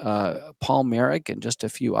and Paul Merrick and just a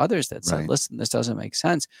few others that said, listen, this doesn't make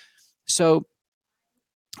sense. So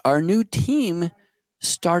our new team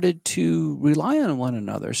started to rely on one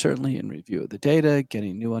another, certainly in review of the data,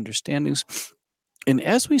 getting new understandings. And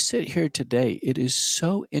as we sit here today, it is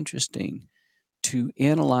so interesting to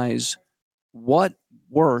analyze what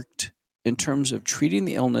worked in terms of treating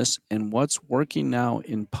the illness and what's working now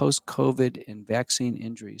in post-COVID and vaccine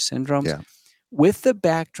injury syndromes, with the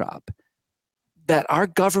backdrop that our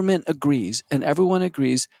government agrees and everyone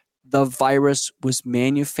agrees the virus was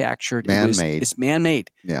manufactured. Man-made. It's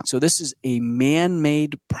man-made. Yeah. So this is a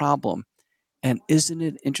man-made problem. And isn't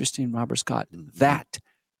it interesting, Robert Scott, that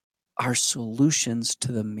our solutions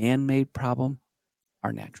to the man-made problem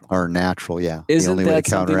are natural. Are natural, yeah. Isn't the only way that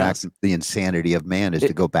to counteract the insanity of man is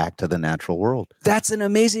to go back to the natural world. That's an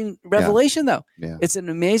amazing revelation, though. Yeah. It's an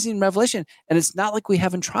amazing revelation. And it's not like we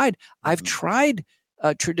haven't tried. I've tried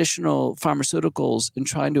traditional pharmaceuticals and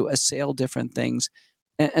trying to assail different things.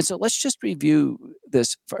 And so let's just review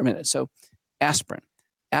this for a minute. So aspirin.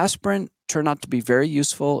 Aspirin turned out to be very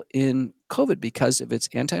useful in COVID because of its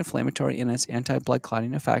anti-inflammatory and its anti-blood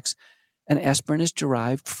clotting effects. And aspirin is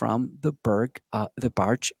derived from the bark of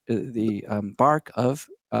birch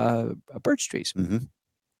trees.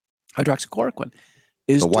 Hydroxychloroquine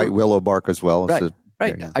is the white willow bark as well. Right.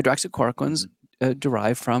 Hydroxychloroquine's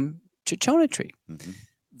derived from Cinchona tree.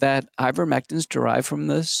 That ivermectin is derived from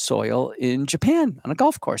the soil in Japan on a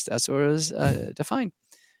golf course. That's where it was defined.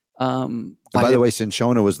 By the way,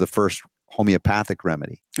 Cinchona was the first homeopathic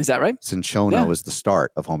remedy. Is that right? Cinchona was the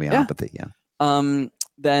start of homeopathy. Then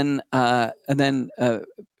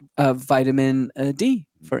vitamin D,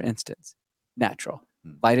 for instance, natural.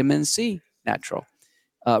 Vitamin C, natural.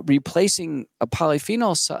 Replacing a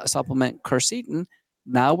polyphenol supplement, quercetin,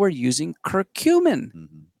 now we're using curcumin,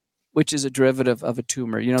 which is a derivative of a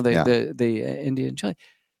tumor. You know, the Indian chili.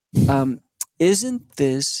 Isn't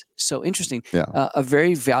this so interesting? A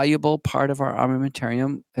very valuable part of our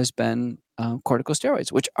armamentarium has been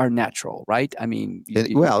corticosteroids, which are natural, right? I mean, they're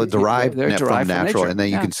derived from natural, and then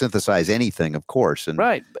you can synthesize anything, of course. And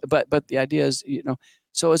right, but the idea is,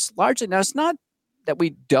 so it's largely now. It's not that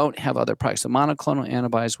we don't have other products. The monoclonal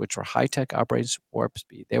antibodies, which were high-tech operating warp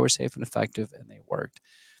speed, they were safe and effective, and they worked.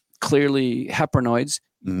 Clearly, heparinoids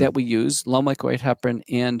that we use, low molecular weight heparin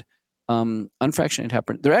and unfractionated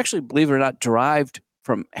heparin, they're actually, believe it or not, derived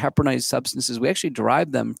from heparinized substances. We actually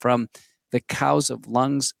derive them from the cows of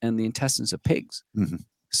lungs and the intestines of pigs.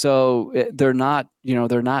 So they're not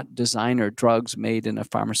designer drugs made in a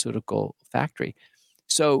pharmaceutical factory.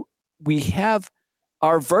 So we have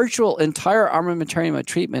our virtual entire armamentarium of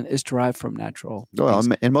treatment is derived from natural. Well,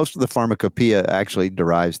 and most of the pharmacopoeia actually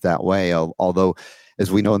derives that way. Although,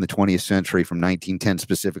 as we know, in the 20th century, from 1910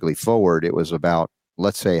 specifically forward, it was about,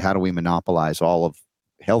 let's say, how do we monopolize all of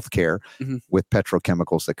healthcare with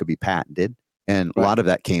petrochemicals that could be patented? And a lot of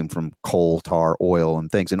that came from coal, tar, oil,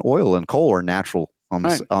 and things. And oil and coal are natural on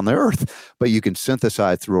the earth, but you can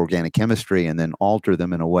synthesize through organic chemistry and then alter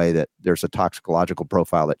them in a way that there's a toxicological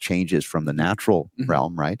profile that changes from the natural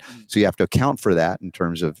realm, right? So you have to account for that in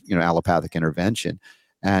terms of, allopathic intervention.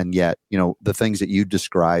 And yet, the things that you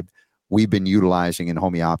described, we've been utilizing in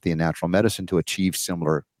homeopathy and natural medicine to achieve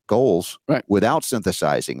similar goals without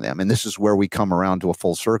synthesizing them. And this is where we come around to a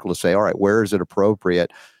full circle to say, all right, where is it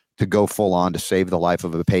appropriate to go full on to save the life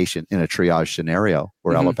of a patient in a triage scenario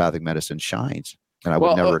where allopathic medicine shines? And I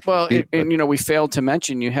would never. We failed to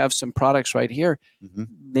mention you have some products right here,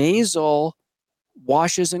 nasal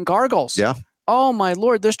washes and gargles. Yeah. Oh my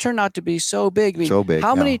Lord, this turned out to be so big. I mean, so big.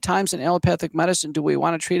 How many times in allopathic medicine do we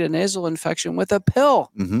want to treat a nasal infection with a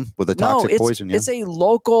pill? With a toxic poison. It's a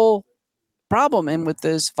local problem, and with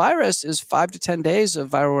this virus, is 5 to 10 days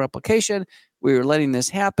of viral replication. We were letting this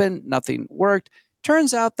happen. Nothing worked.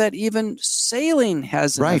 Turns out that even saline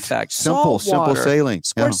has an effect. Simple saline.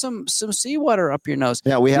 Squirt some seawater up your nose.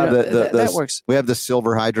 Yeah, we have that works. We have the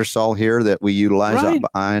silver hydrosol here that we utilize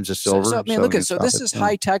ions of silver. So this is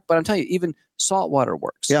high tech, but I'm telling you, even salt water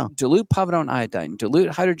works. Yeah. Dilute povidone iodine,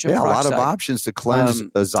 dilute hydrogen peroxide. A lot of options to cleanse.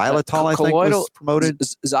 Xylitol, I think, was promoted.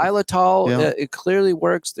 Xylitol, it clearly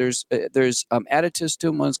works. There's additives to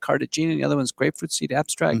them. One's cartagena, the other one's grapefruit seed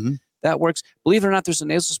abstract. That works. Believe it or not, there's a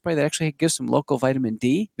nasal spray that actually gives some local vitamin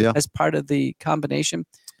D as part of the combination.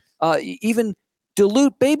 Even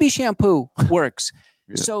dilute baby shampoo works.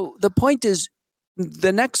 So the point is,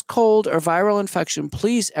 the next cold or viral infection,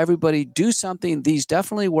 please, everybody, do something. These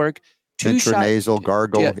definitely work. Intranasal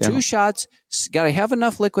gargle. 2 shots. Got to have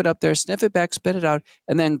enough liquid up there. Sniff it back, spit it out,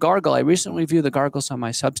 and then gargle. I recently reviewed the gargles on my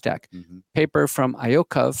Substack paper from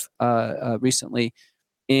Iokov recently.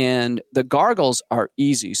 And the gargles are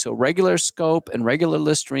easy. So regular scope and regular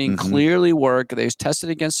Listerine clearly work. They tested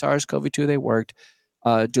against SARS-CoV-2. They worked.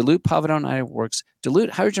 Dilute povidone iodine works.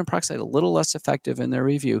 Dilute hydrogen peroxide a little less effective in their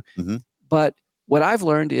review. But what I've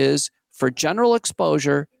learned is for general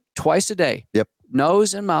exposure, twice a day.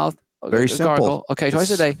 Nose and mouth. Very simple. Gargle. Okay,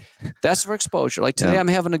 twice a day. That's for exposure. Like today, I'm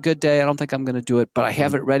having a good day. I don't think I'm going to do it, but I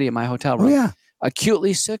have it ready in my hotel room.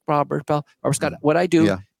 Acutely sick, Robert Scott. What I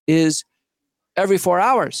do is every 4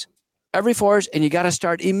 hours, and you got to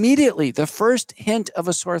start immediately. The first hint of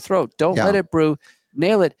a sore throat, don't let it brew,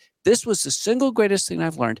 nail it. This was the single greatest thing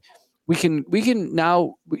I've learned. We can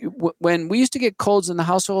now, when we used to get colds in the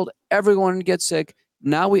household, everyone would get sick.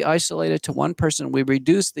 Now we isolate it to one person. We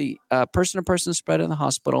reduce the person-to-person spread in the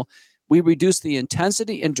hospital. We reduce the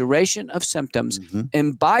intensity and duration of symptoms.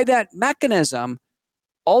 And by that mechanism,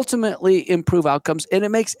 ultimately improve outcomes. And it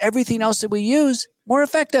makes everything else that we use more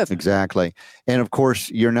effective. Exactly. And of course,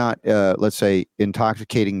 you're not, let's say,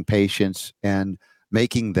 intoxicating patients and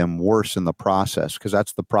making them worse in the process, because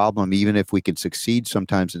that's the problem. Even if we can succeed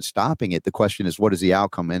sometimes in stopping it, the question is, what is the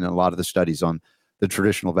outcome? And a lot of the studies on the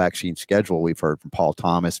traditional vaccine schedule, we've heard from Paul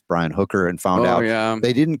Thomas, Brian Hooker, and found out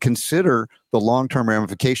they didn't consider the long-term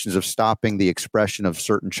ramifications of stopping the expression of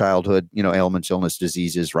certain childhood, ailments, illness,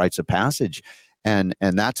 diseases, rites of passage. And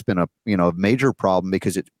that's been a major problem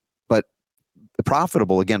because but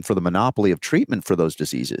profitable again for the monopoly of treatment for those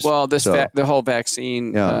diseases. Well, the whole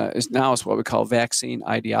vaccine is what we call vaccine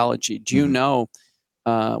ideology. Do you know,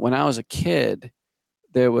 when I was a kid,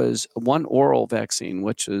 there was one oral vaccine,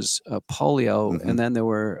 which was polio, and then there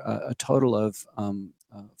were a total of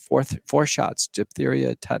 4 shots: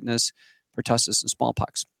 diphtheria, tetanus, pertussis, and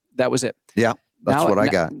smallpox. That was it. Yeah, that's what I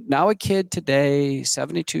got. Now a kid today,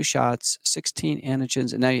 72 shots, 16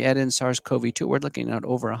 antigens, and now you add in SARS-CoV-2. We're looking at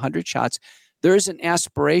over 100 shots. There is an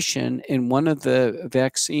aspiration in one of the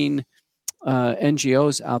vaccine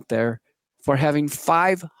NGOs out there for having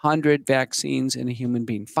 500 vaccines in a human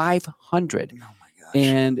being. 500. Oh my gosh.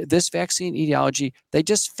 And this vaccine etiology, they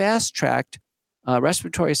just fast-tracked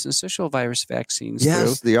respiratory syncytial virus vaccines.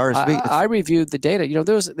 Yes, through. The RSV. I reviewed the data.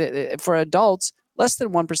 There was for adults, less than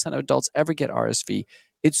 1% of adults ever get RSV.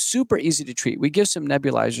 It's super easy to treat. We give some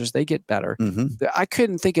nebulizers; they get better. I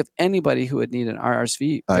couldn't think of anybody who would need an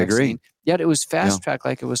RSV vaccine. I agree. Yet it was fast-tracked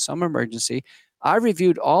like it was some emergency. I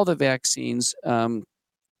reviewed all the vaccines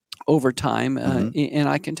over time, and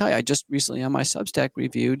I can tell you, I just recently on my Substack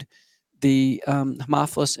reviewed the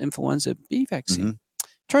Haemophilus influenza B vaccine.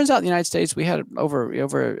 Turns out in the United States, we had over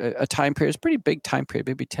a time period, it's a pretty big time period,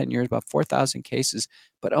 maybe 10 years, about 4,000 cases,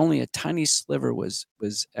 but only a tiny sliver was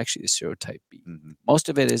actually the serotype B. Most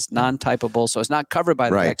of it is non-typable, so it's not covered by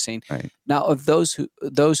the vaccine. Now, of those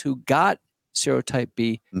who got serotype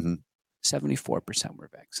B, 74% were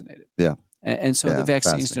vaccinated. Yeah. And so the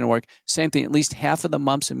vaccines didn't work. Same thing, at least half of the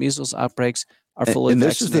mumps and measles outbreaks are fully vaccinated. And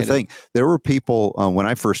this is the thing. There were people, when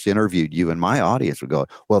I first interviewed you, and my audience would go,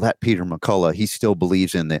 well, that Peter McCullough, he still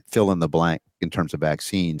believes in that fill in the blank in terms of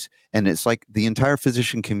vaccines. And it's like the entire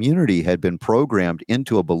physician community had been programmed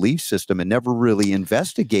into a belief system and never really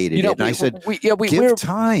investigated it. And I said, give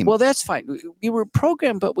time. Well, that's fine. We were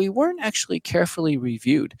programmed, but we weren't actually carefully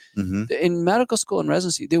reviewed. In medical school and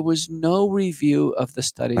residency, there was no review of the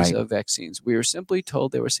studies of vaccines. We were simply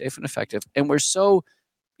told they were safe and effective. And we're so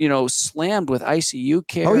slammed with ICU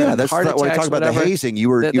care. Oh yeah, that's what I talk about, the hazing. You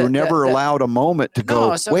were never allowed a moment to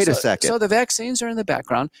go, wait a second. So the vaccines are in the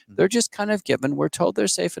background. They're just kind of given. We're told they're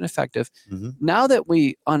safe and effective. Now that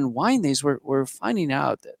we unwind these, we're finding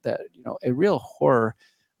out that a real horror.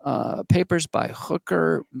 Papers by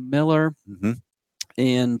Hooker, Miller,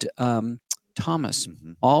 and Thomas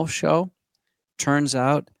all show, turns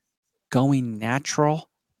out, going natural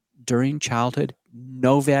during childhood,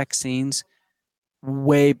 no vaccines,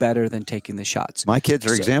 way better than taking the shots. My kids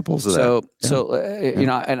are examples of that. So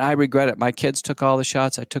and I regret it. My kids took all the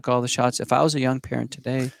shots. I took all the shots. If I was a young parent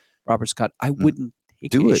today, Robert Scott, I wouldn't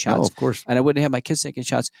take any shots. No, of course. And I wouldn't have my kids taking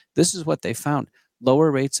shots. This is what they found.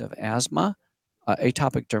 Lower rates of asthma,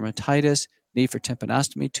 atopic dermatitis, need for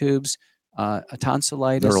tympanostomy tubes,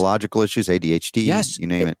 tonsillitis. Neurological issues, ADHD, you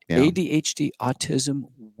name it. Yeah. ADHD, autism,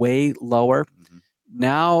 way lower.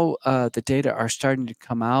 Now the data are starting to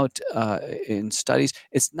come out in studies.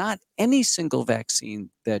 It's not any single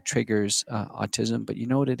vaccine that triggers autism, but you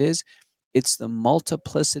know what it is? It's the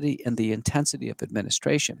multiplicity and the intensity of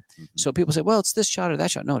administration. So people say, well, it's this shot or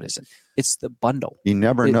that shot. No, it isn't. It's the bundle. You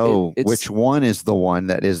never know which one is the one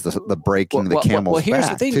that is the breaking the camel's back. Well, here's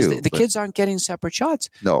the thing. The kids aren't getting separate shots.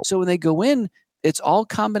 No. So when they go in, it's all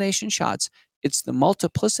combination shots. It's the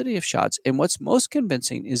multiplicity of shots. And what's most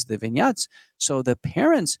convincing is the vignettes. So the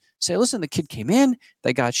parents say, listen, the kid came in,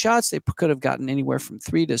 they got shots. They could have gotten anywhere from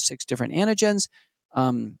 3 to 6 different antigens.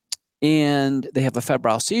 And they have a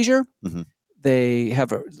febrile seizure. They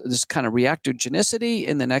have this kind of reactogenicity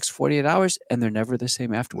in the next 48 hours, and they're never the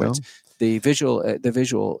same afterwards. No. The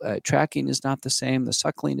visual tracking is not the same. The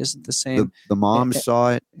suckling isn't the same. The mom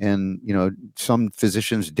saw it, and some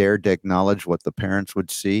physicians dared to acknowledge what the parents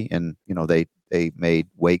would see, and they made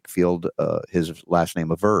Wakefield his last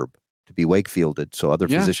name a verb, to be Wakefielded, so other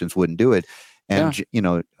physicians wouldn't do it. And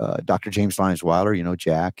Dr. James Lyons Wilder,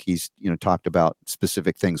 Jack, he's talked about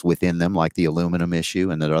specific things within them, like the aluminum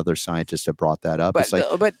issue, and that other scientists have brought that up. But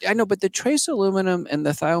I know, but the trace aluminum and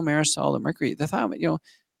the thiomersal, the mercury,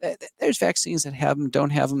 there's vaccines that have them, don't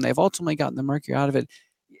have them. They've ultimately gotten the mercury out of it.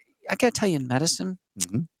 I got to tell you, in medicine,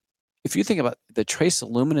 if you think about the trace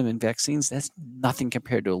aluminum in vaccines, that's nothing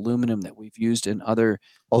compared to aluminum that we've used in other.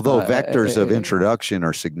 Although vectors of introduction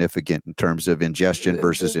are significant in terms of ingestion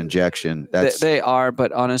versus injection. They are,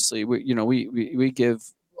 but honestly, we give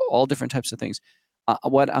all different types of things.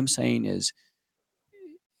 What I'm saying is,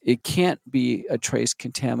 it can't be a trace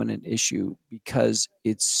contaminant issue because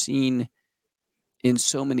it's seen in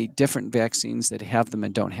so many different vaccines that have them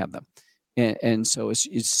and don't have them. And so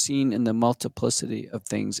it's seen in the multiplicity of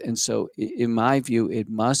things. And so in my view, it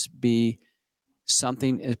must be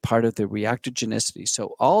something as part of the reactogenicity.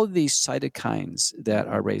 So all of these cytokines that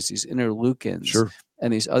are raised, these interleukins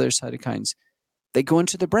and these other cytokines, they go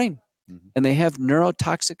into the brain and they have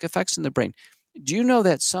neurotoxic effects in the brain. Do you know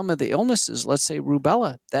that some of the illnesses, let's say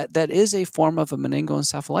rubella, that is a form of a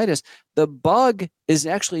meningoencephalitis? The bug is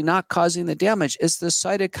actually not causing the damage. It's the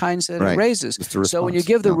cytokines that it raises. So when you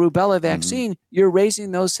give the rubella vaccine, you're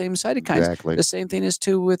raising those same cytokines. Exactly. The same thing is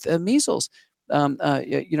true with measles.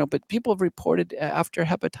 But people have reported after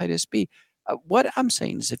hepatitis B. What I'm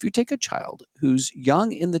saying is if you take a child who's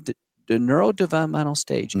young in the neurodevelopmental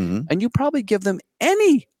stage, and you probably give them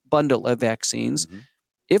any bundle of vaccines,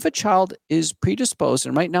 if a child is predisposed,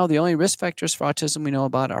 and right now the only risk factors for autism we know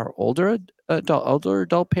about are older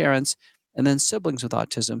adult parents and then siblings with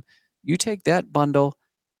autism, you take that bundle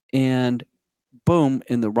and boom,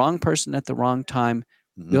 in the wrong person at the wrong time,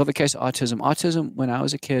 you'll have a case of autism. Autism, when I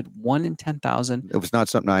was a kid, 1 in 10,000. It was not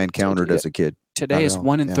something I encountered as a kid. Today is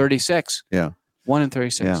 1 in 36. Yeah. 1 in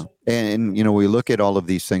 36. Yeah. And we look at all of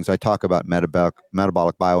these things. I talk about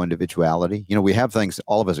metabolic bio-individuality. We have things,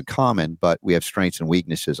 all of us in common, but we have strengths and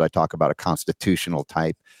weaknesses. I talk about a constitutional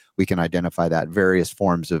type. We can identify that various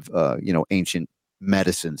forms of, ancient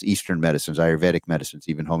medicines, Eastern medicines, Ayurvedic medicines,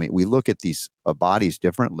 even homeopathy. We look at these bodies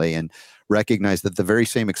differently and recognize that the very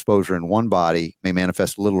same exposure in one body may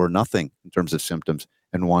manifest little or nothing in terms of symptoms,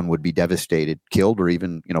 and one would be devastated, killed, or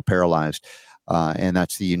even, paralyzed. And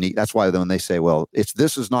that's the unique. That's why when they say, well,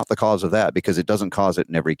 this is not the cause of that, because it doesn't cause it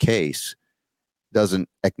in every case, doesn't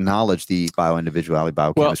acknowledge the bio-individuality,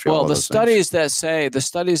 biochemistry. Well, the studies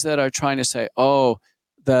that are trying to say,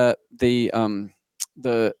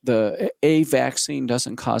 the A vaccine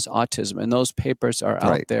doesn't cause autism, and those papers are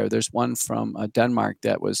out there. There's one from Denmark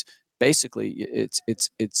that was basically it's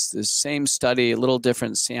the same study, a little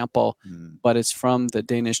different sample, but it's from the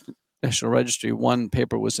Danish National Registry. One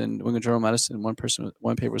paper was in New England Journal of Medicine. One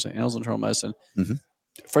paper was in Annals of Journal of Medicine.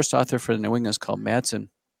 First author for the New England is called Madsen.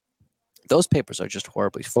 Those papers are just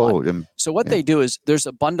horribly flawed. So what they do is there's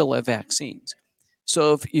a bundle of vaccines.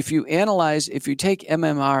 So if you take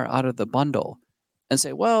MMR out of the bundle and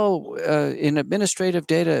say, well, in administrative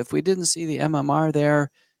data, if we didn't see the MMR there,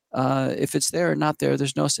 if it's there or not there,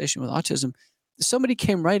 there's no association with autism. Somebody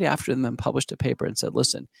came right after them and published a paper and said,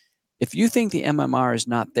 listen, if you think the MMR is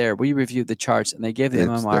not there, we reviewed the charts and they gave the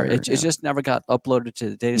MMR. It just never got uploaded to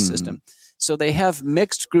the data system. So they have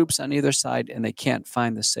mixed groups on either side and they can't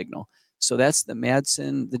find the signal. So that's the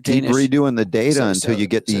Madsen, the Danish. Keep redoing the data until you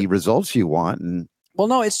get the results you want. Well,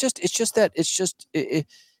 no, it's just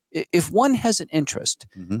if one has an interest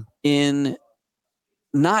in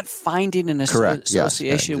not finding an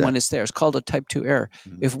association when it's there, it's called a type 2 error.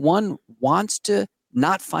 If one wants to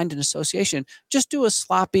not find an association, just do a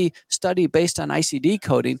sloppy study based on ICD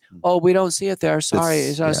coding. Oh, we don't see it there. Sorry,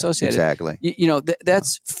 it's not associated. Exactly.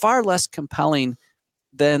 That's far less compelling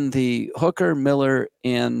than the Hooker, Miller,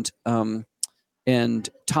 and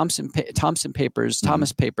Thomas papers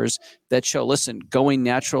that show, listen, going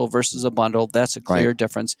natural versus a bundle, that's a clear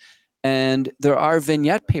difference. And there are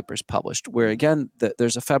vignette papers published where, again,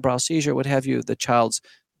 there's a febrile seizure, what have you, the child's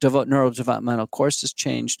neurodevelopmental course has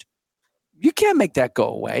changed. You can't make that go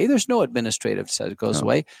away. There's no administrative said it goes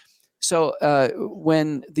away. So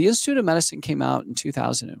when the Institute of Medicine came out in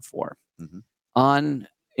 2004 on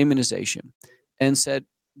immunization and said,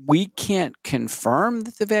 we can't confirm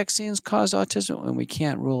that the vaccines cause autism and we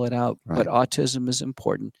can't rule it out, but autism is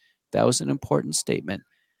important. That was an important statement.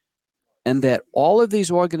 And that all of these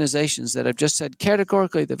organizations that have just said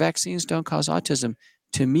categorically the vaccines don't cause autism,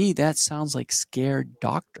 to me, that sounds like scared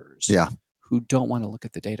doctors. Who don't want to look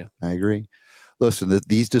at the data. I agree. Listen,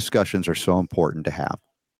 these discussions are so important to have.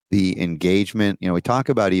 The engagement, we talk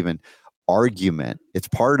about even argument. It's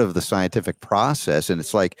part of the scientific process. And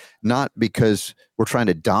it's like, not because we're trying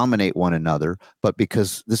to dominate one another, but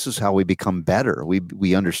because this is how we become better.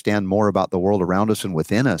 We understand more about the world around us and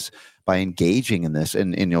within us by engaging in this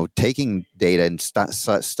and taking data and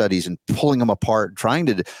studies and pulling them apart,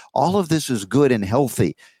 all of this is good and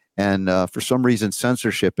healthy. And for some reason,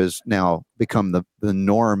 censorship has now become the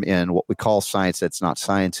norm in what we call science that's not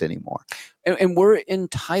science anymore. And we're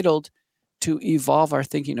entitled to evolve our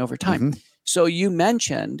thinking over time. So you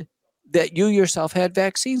mentioned that you yourself had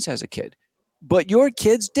vaccines as a kid, but your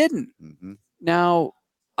kids didn't. Now,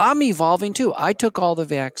 I'm evolving too. I took all the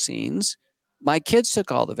vaccines. My kids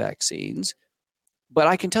took all the vaccines. But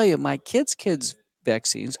I can tell you, my kids'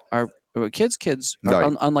 vaccines are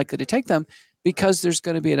unlikely to take them, because there's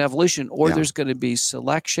going to be an evolution or there's going to be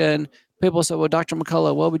selection. People say, well, Dr.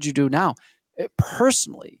 McCullough, what would you do now?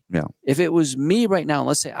 Personally, if it was me right now,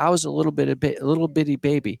 let's say I was a little bitty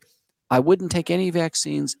baby, I wouldn't take any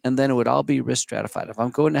vaccines, and then it would all be risk stratified. If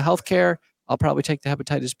I'm going to healthcare, I'll probably take the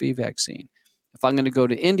hepatitis B vaccine. If I'm going to go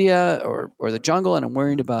to India or the jungle and I'm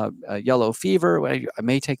worried about yellow fever, I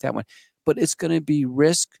may take that one. But it's going to be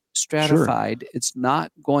risk stratified. It's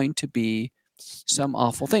not going to be some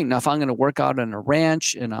awful thing. Now, if I'm going to work out on a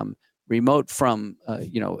ranch and I'm remote from,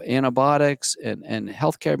 antibiotics and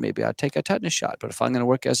healthcare, maybe I'll take a tetanus shot. But if I'm going to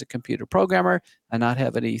work as a computer programmer and not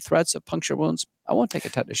have any threats of puncture wounds, I won't take a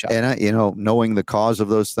tetanus shot. And, knowing the cause of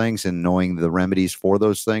those things and knowing the remedies for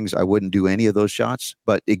those things, I wouldn't do any of those shots.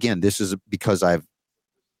 But again, this is because I've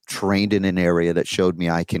trained in an area that showed me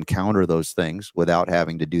I can counter those things without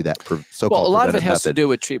having to do that. Well, a lot of it has to do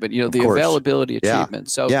with treatment, the availability of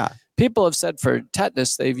treatment. So people have said for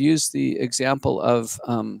tetanus, they've used the example of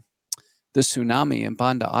the tsunami in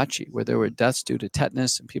Banda Aceh, where there were deaths due to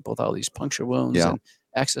tetanus and people with all these puncture wounds and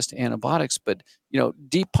access to antibiotics. But,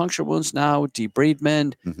 deep puncture wounds now,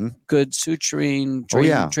 debridement, good suturing,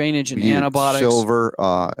 drainage and antibiotics. Silver,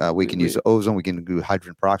 we can use ozone, we can do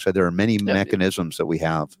hydrogen peroxide. There are many mechanisms that we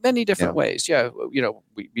have. Many different ways. Yeah.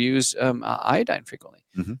 We use iodine frequently.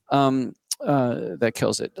 That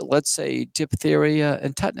kills it. Let's say diphtheria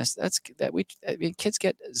and tetanus. Kids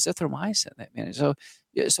get zithromycin. So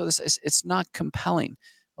it's not compelling.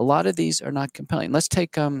 A lot of these are not compelling. Let's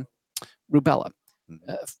take rubella.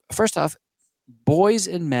 First off, boys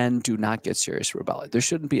and men do not get serious rubella. There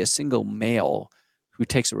shouldn't be a single male who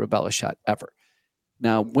takes a rubella shot ever.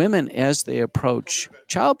 Now, women, as they approach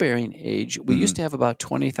childbearing age, we used to have about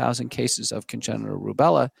 20,000 cases of congenital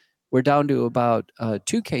rubella. We're down to about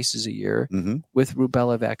 2 cases a year with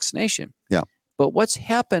rubella vaccination. Yeah. But what's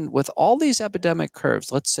happened with all these epidemic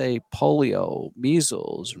curves, let's say polio,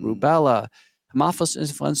 measles, rubella, Haemophilus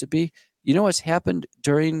influenza B, what's happened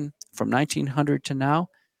from 1900 to now?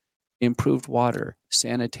 Improved water,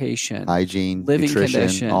 sanitation, hygiene, living nutrition,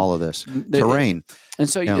 condition, all of this, terrain. And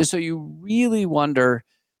so, so you really wonder,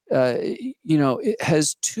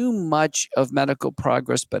 has too much of medical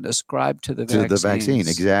progress been ascribed to the vaccine?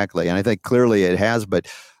 Exactly. And I think clearly it has, but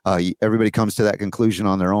everybody comes to that conclusion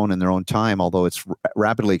on their own in their own time, although it's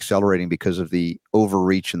rapidly accelerating because of the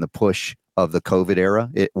overreach and the push of the COVID era.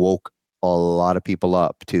 It woke a lot of people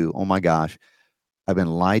up to, oh my gosh, I've been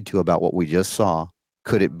lied to about what we just saw.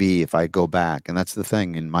 Could it be if I go back? And that's the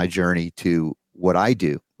thing in my journey to what I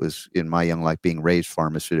do was in my young life being raised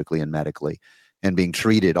pharmaceutically and medically and being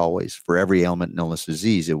treated always for every ailment and illness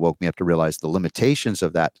disease. It woke me up to realize the limitations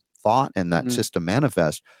of that thought and that system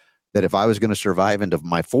manifest, that if I was going to survive into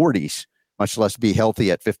my 40s, much less be healthy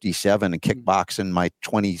at 57 and kickboxing my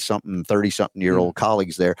 20-something, 30-something-year-old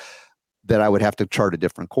colleagues there, that I would have to chart a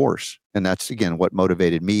different course. And that's, again, what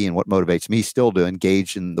motivated me and what motivates me still to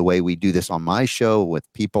engage in the way we do this on my show with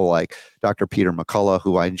people like Dr. Peter McCullough,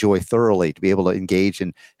 who I enjoy thoroughly, to be able to engage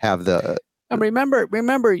and have the... And remember,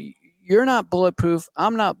 you're not bulletproof.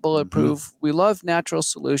 I'm not bulletproof. We love natural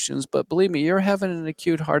solutions, but believe me, you're having an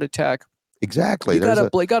acute heart attack. Exactly. You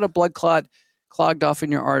got a blood clot clogged off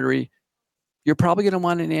in your artery. You're probably going to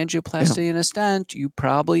want an angioplasty and a stent. You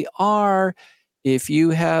probably are. If you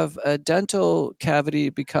have a dental cavity,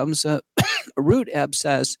 it becomes a root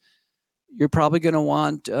abscess, you're probably going to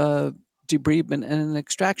want debridement and an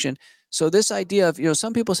extraction. So this idea of,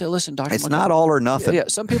 some people say, listen, Dr. It's not all or nothing. Yeah.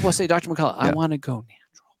 Some people say, Dr. McCullough, I want to go natural.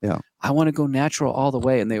 Yeah. I want to go natural all the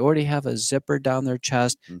way. And they already have a zipper down their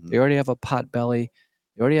chest. They already have a pot belly.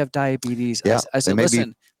 They already have diabetes. Yeah. I said,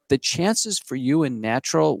 listen, the chances for you in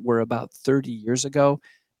natural were about 30 years ago.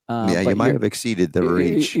 You might have exceeded the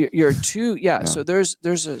reach. You're too, So there's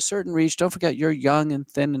a certain reach. Don't forget, you're young and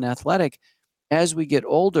thin and athletic. As we get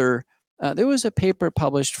older, there was a paper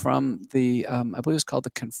published from the, I believe it was called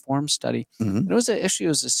the CONFORM study. It was a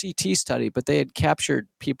CT study, but they had captured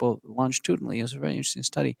people longitudinally. It was a very interesting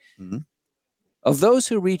study. Of those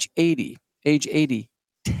who reach age 80,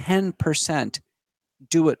 10%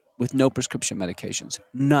 do it with no prescription medications.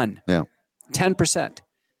 None. Yeah. 10%.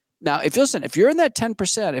 Now, if you're in that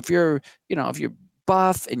 10%, if you're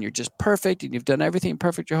buff and you're just perfect and you've done everything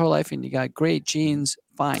perfect your whole life and you got great genes,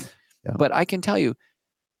 fine. Yeah. But I can tell you,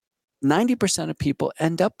 90% of people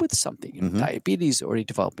end up with something, diabetes, already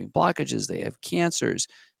developing blockages. They have cancers,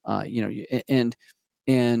 and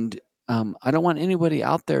I don't want anybody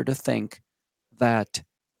out there to think that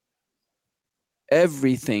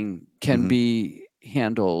everything can be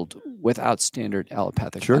handled without standard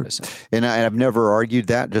allopathic medicine. And I've never argued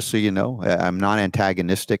that, just so you know. I'm not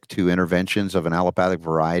antagonistic to interventions of an allopathic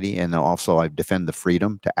variety, and also I defend the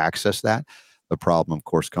freedom to access that. The problem, of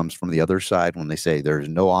course, comes from the other side when they say there's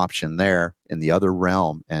no option there in the other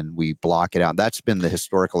realm, and we block it out. That's been the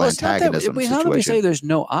historical antagonism situation. Not that we say there's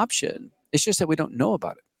no option. It's just that we don't know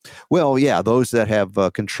about it. Well, yeah, those that have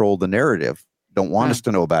controlled the narrative don't want us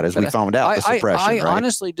to know about it, as we found out, the suppression. I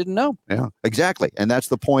honestly didn't know. Yeah, exactly. And that's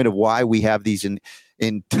the point of why we have these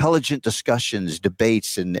intelligent discussions,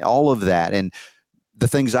 debates, and all of that. And the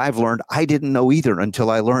things I've learned, I didn't know either until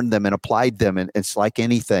I learned them and applied them. And it's like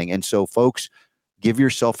anything. And so, folks, give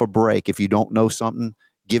yourself a break. If you don't know something,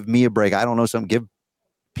 give me a break. I don't know something, give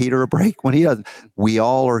Peter a break when he doesn't. We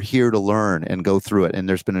all are here to learn and go through it. And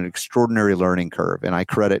there's been an extraordinary learning curve. And I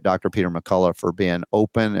credit Dr. Peter McCullough for being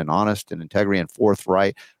open and honest and integrity and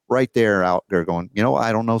forthright, right there out there going,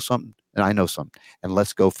 I don't know something and I know something. And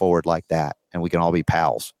let's go forward like that. And we can all be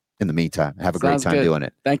pals in the meantime. Have a great time doing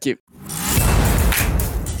it. Thank you.